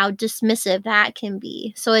 and how dismissive that can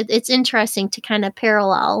be. So it's interesting to kind of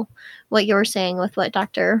parallel what you're saying with what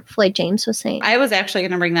Dr. Floyd James was saying. I was actually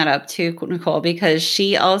going to bring that up too, Nicole, because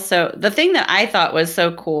she also, the thing that I thought was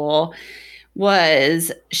so cool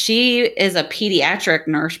was she is a pediatric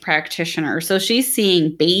nurse practitioner. So she's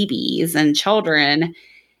seeing babies and children.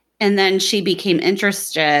 And then she became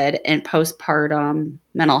interested in postpartum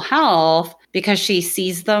mental health because she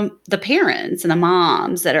sees the parents and the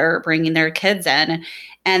moms that are bringing their kids in.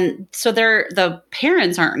 And so the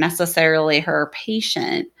parents aren't necessarily her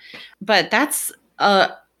patient. But that's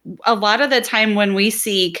a lot of the time when we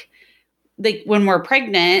seek, like when we're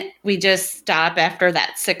pregnant, we just stop after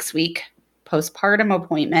that 6-week postpartum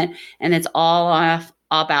appointment, and it's all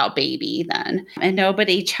about baby then. And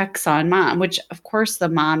nobody checks on mom, which of course the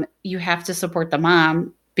mom, you have to support the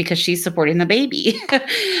mom because she's supporting the baby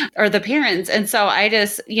or the parents. And so I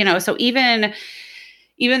just, so even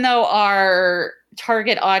though our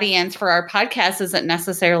target audience for our podcast isn't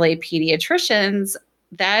necessarily pediatricians,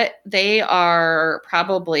 that they are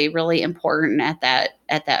probably really important at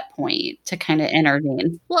that point to kind of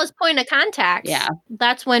intervene. Well, as point of contact. Yeah.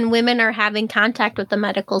 That's when women are having contact with the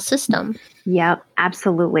medical system. Yep,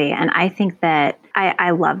 absolutely. And I think that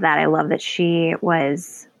I love that. I love that she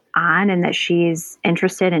was on and that she's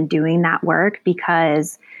interested in doing that work,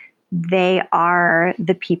 because they are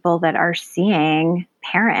the people that are seeing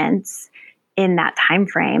parents in that time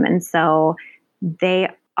frame. And so they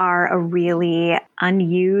are a really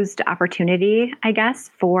unused opportunity, I guess,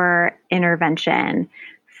 for intervention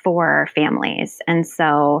for families. And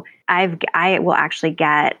so I will actually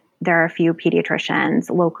there are a few pediatricians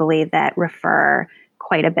locally that refer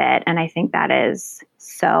quite a bit. And I think that is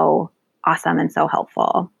so awesome and so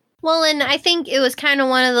helpful. Well, and I think it was kind of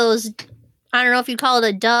one of those, I don't know if you'd call it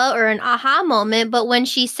a duh or an aha moment, but when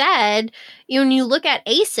she said, when you look at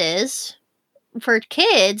ACEs for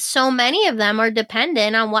kids, so many of them are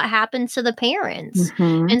dependent on what happens to the parents.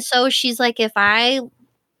 Mm-hmm. And so she's like, if I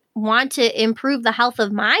want to improve the health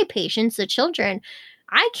of my patients, the children,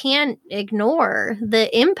 I can't ignore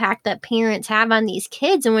the impact that parents have on these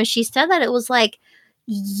kids. And when she said that, it was like,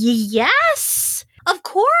 yes, of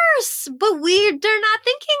course, but they're not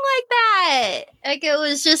thinking like that. Like, it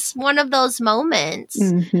was just one of those moments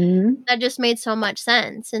that just made so much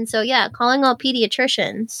sense. And so, yeah, calling all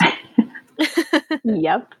pediatricians.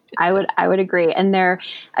 Yep, I would agree. And they're,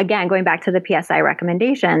 again, going back to the PSI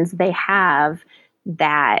recommendations, they have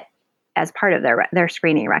that as part of their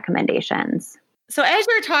screening recommendations. So as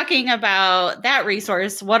you're talking about that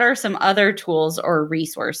resource, what are some other tools or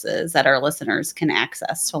resources that our listeners can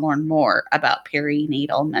access to learn more about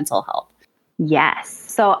perinatal mental health? Yes.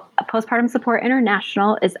 So Postpartum Support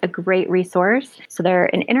International is a great resource. So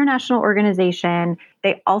they're an international organization.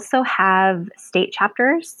 They also have state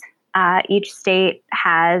chapters Each state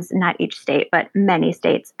has, not each state, but many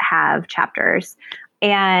states have chapters.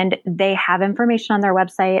 And they have information on their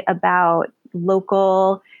website about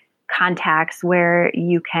local contacts where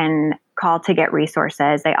you can call to get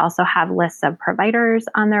resources. They also have lists of providers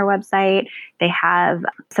on their website. They have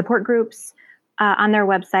support groups on their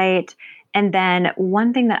website. And then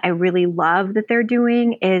one thing that I really love that they're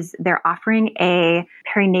doing is they're offering a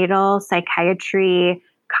perinatal psychiatry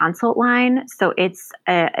consult line. So it's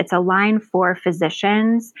a line for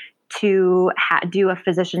physicians to do a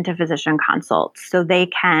physician to physician consult. So they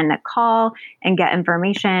can call and get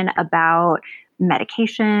information about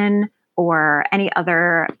medication or any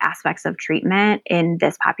other aspects of treatment in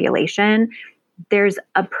this population. There's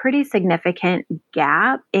a pretty significant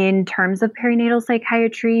gap in terms of perinatal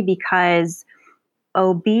psychiatry because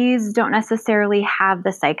OBs don't necessarily have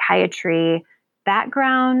the psychiatry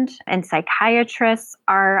background, and psychiatrists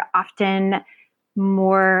are often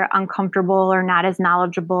more uncomfortable or not as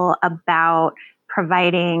knowledgeable about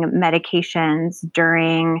providing medications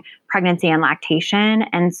during pregnancy and lactation.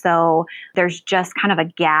 And so there's just kind of a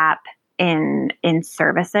gap in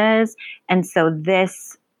services. And so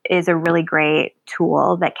this is a really great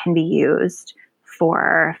tool that can be used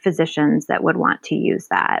for physicians that would want to use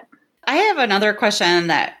that. I have another question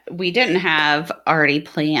that we didn't have already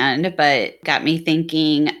planned, but got me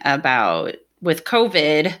thinking about with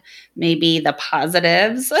COVID, maybe the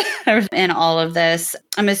positives in all of this.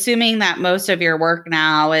 I'm assuming that most of your work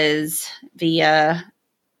now is via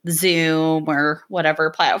Zoom or whatever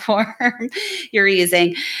platform you're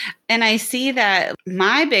using. And I see that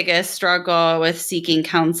my biggest struggle with seeking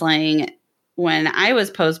counseling when I was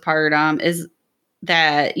postpartum is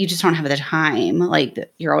that you just don't have the time. Like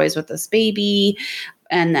you're always with this baby.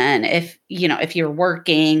 And then if you're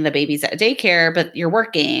working, the baby's at daycare, but you're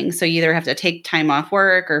working. So you either have to take time off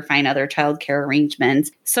work or find other childcare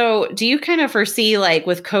arrangements. So do you kind of foresee, like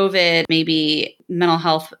with COVID, maybe mental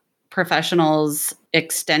health professionals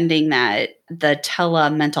extending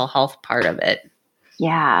the mental health part of it?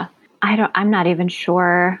 Yeah. I'm not even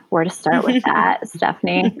sure where to start with that,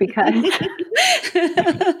 Stephanie, because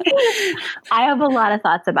I have a lot of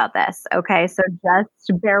thoughts about this. Okay. So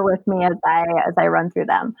just bear with me as I run through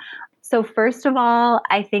them. So first of all,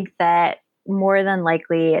 I think that more than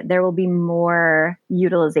likely there will be more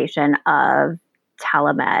utilization of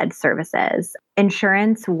telemed services.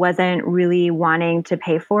 Insurance wasn't really wanting to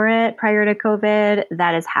pay for it prior to COVID.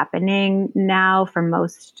 That is happening now for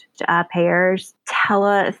most payers.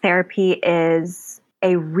 Teletherapy is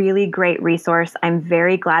a really great resource. I'm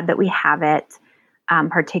very glad that we have it,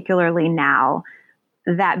 particularly now.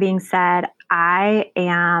 That being said, I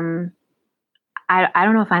don't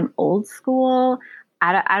know if I'm old school.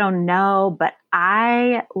 I don't know, but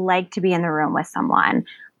I like to be in the room with someone.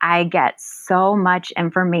 I get so much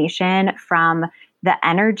information from the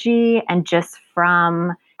energy and just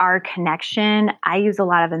from our connection. I use a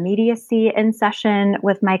lot of immediacy in session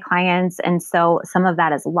with my clients. And so some of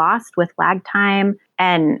that is lost with lag time,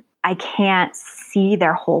 and I can't see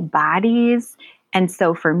their whole bodies. And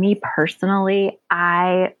so for me personally,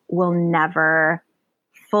 I will never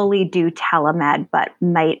fully do telemed, but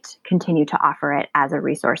might continue to offer it as a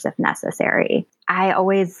resource if necessary. I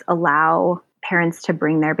always allow parents to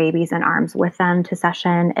bring their babies in arms with them to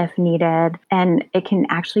session if needed. And it can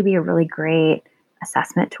actually be a really great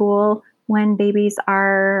assessment tool when babies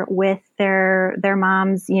are with their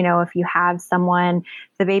moms. You know, if you have someone,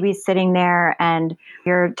 the baby's sitting there and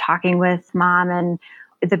you're talking with mom and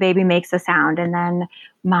the baby makes a sound, and then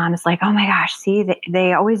mom is like, oh my gosh, see,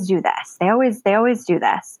 they always do this. They always do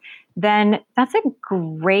this. Then that's a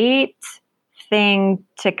great thing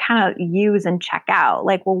to kind of use and check out.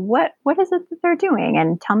 Like, well, what is it that they're doing?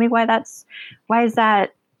 And tell me why is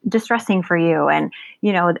that distressing for you? And,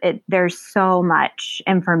 there's so much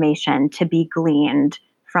information to be gleaned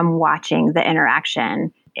from watching the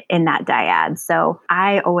interaction in that dyad. So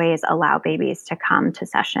I always allow babies to come to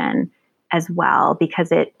session as well, because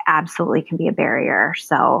it absolutely can be a barrier.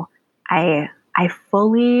 So I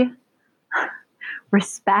fully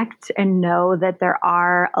respect and know that there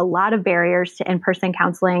are a lot of barriers to in-person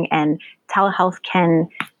counseling, and telehealth can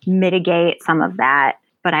mitigate some of that.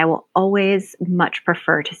 But I will always much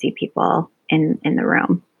prefer to see people in the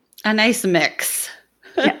room. A nice mix.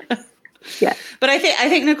 Yes. Yeah. But I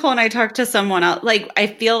think Nicole and I talked to someone else. Like, I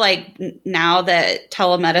feel like now that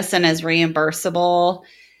telemedicine is reimbursable,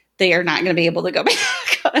 they are not going to be able to go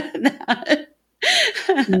back on that.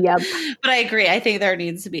 Yep. But I agree. I think there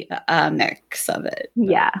needs to be a mix of it.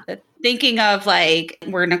 Yeah. But thinking of like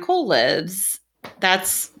where Nicole lives,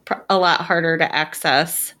 that's a lot harder to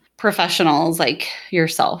access professionals like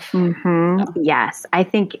yourself. Mm-hmm. So. Yes. I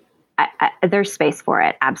think there's space for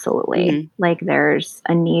it. Absolutely. Mm-hmm. Like there's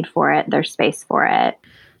a need for it. There's space for it.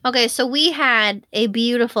 Okay, so we had a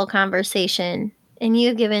beautiful conversation and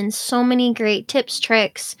you've given so many great tips,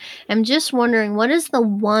 tricks. I'm just wondering, what is the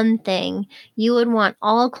one thing you would want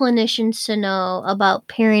all clinicians to know about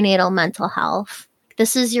perinatal mental health?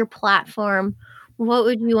 This is your platform. What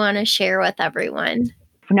would you want to share with everyone?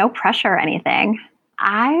 No pressure or anything.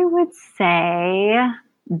 I would say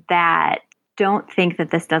that don't think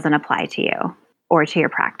that this doesn't apply to you or to your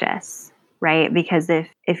practice, right? Because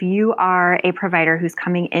if you are a provider who's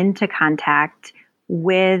coming into contact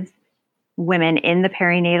with women in the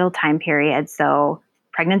perinatal time period, so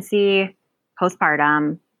pregnancy,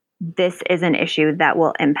 postpartum, this is an issue that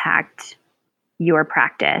will impact your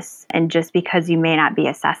practice. And just because you may not be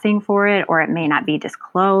assessing for it or it may not be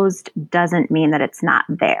disclosed doesn't mean that it's not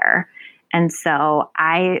there. And so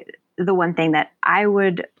the one thing that I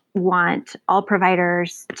would want all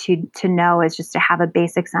providers to know is just to have a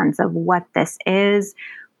basic sense of what this is,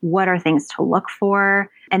 what are things to look for,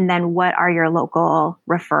 and then what are your local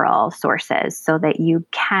referral sources so that you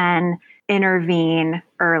can intervene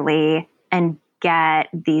early and get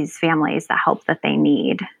these families the help that they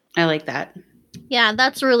need. I like that. Yeah,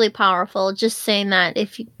 that's really powerful. Just saying that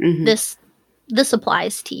if you, this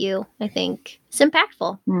applies to you, I think it's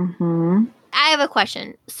impactful. Mm-hmm. I have a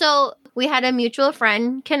question. So we had a mutual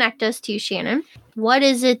friend connect us to Shannon. What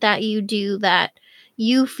is it that you do that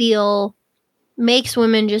you feel makes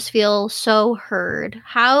women just feel so heard?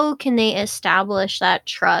 How can they establish that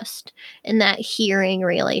trust and that hearing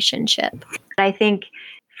relationship? I think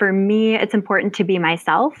for me, it's important to be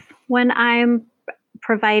myself when I'm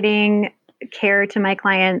providing care to my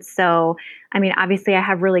clients. So, I mean, obviously I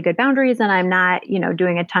have really good boundaries and I'm not,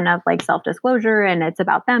 doing a ton of like self-disclosure and it's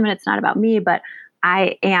about them and it's not about me, but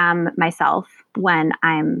I am myself when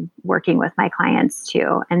I'm working with my clients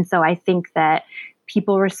too. And so I think that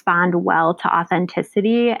people respond well to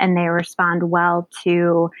authenticity and they respond well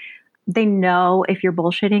to, they know if you're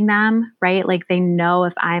bullshitting them, right? Like they know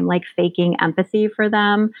if I'm like faking empathy for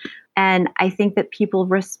them. And I think that people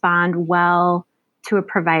respond well to a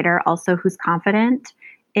provider also who's confident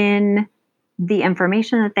in the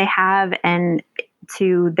information that they have and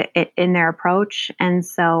in their approach. And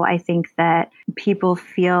so I think that people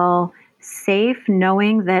feel safe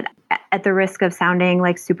knowing that, at the risk of sounding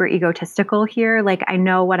like super egotistical here, like I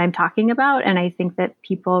know what I'm talking about. And I think that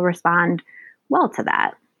people respond well to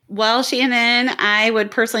that. Well, Shannon, I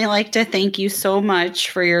would personally like to thank you so much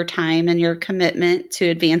for your time and your commitment to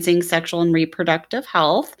advancing sexual and reproductive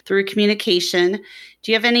health through communication.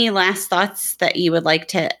 Do you have any last thoughts that you would like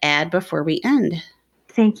to add before we end?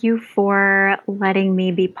 Thank you for letting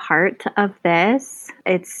me be part of this.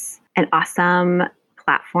 It's an awesome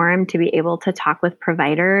platform to be able to talk with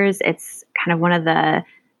providers. It's kind of one of the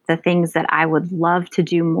things that I would love to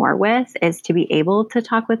do more with is to be able to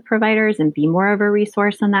talk with providers and be more of a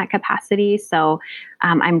resource in that capacity. So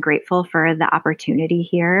I'm grateful for the opportunity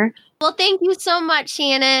here. Well, thank you so much,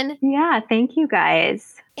 Shannon. Yeah, thank you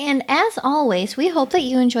guys. And as always, we hope that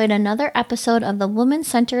you enjoyed another episode of the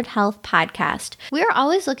Woman-Centered Health Podcast. We are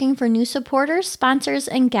always looking for new supporters, sponsors,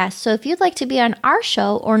 and guests. So if you'd like to be on our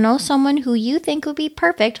show or know someone who you think would be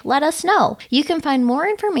perfect, let us know. You can find more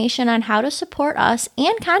information on how to support us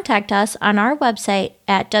and contact us on our website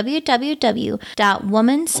at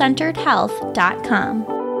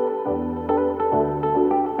www.womancenteredhealth.com.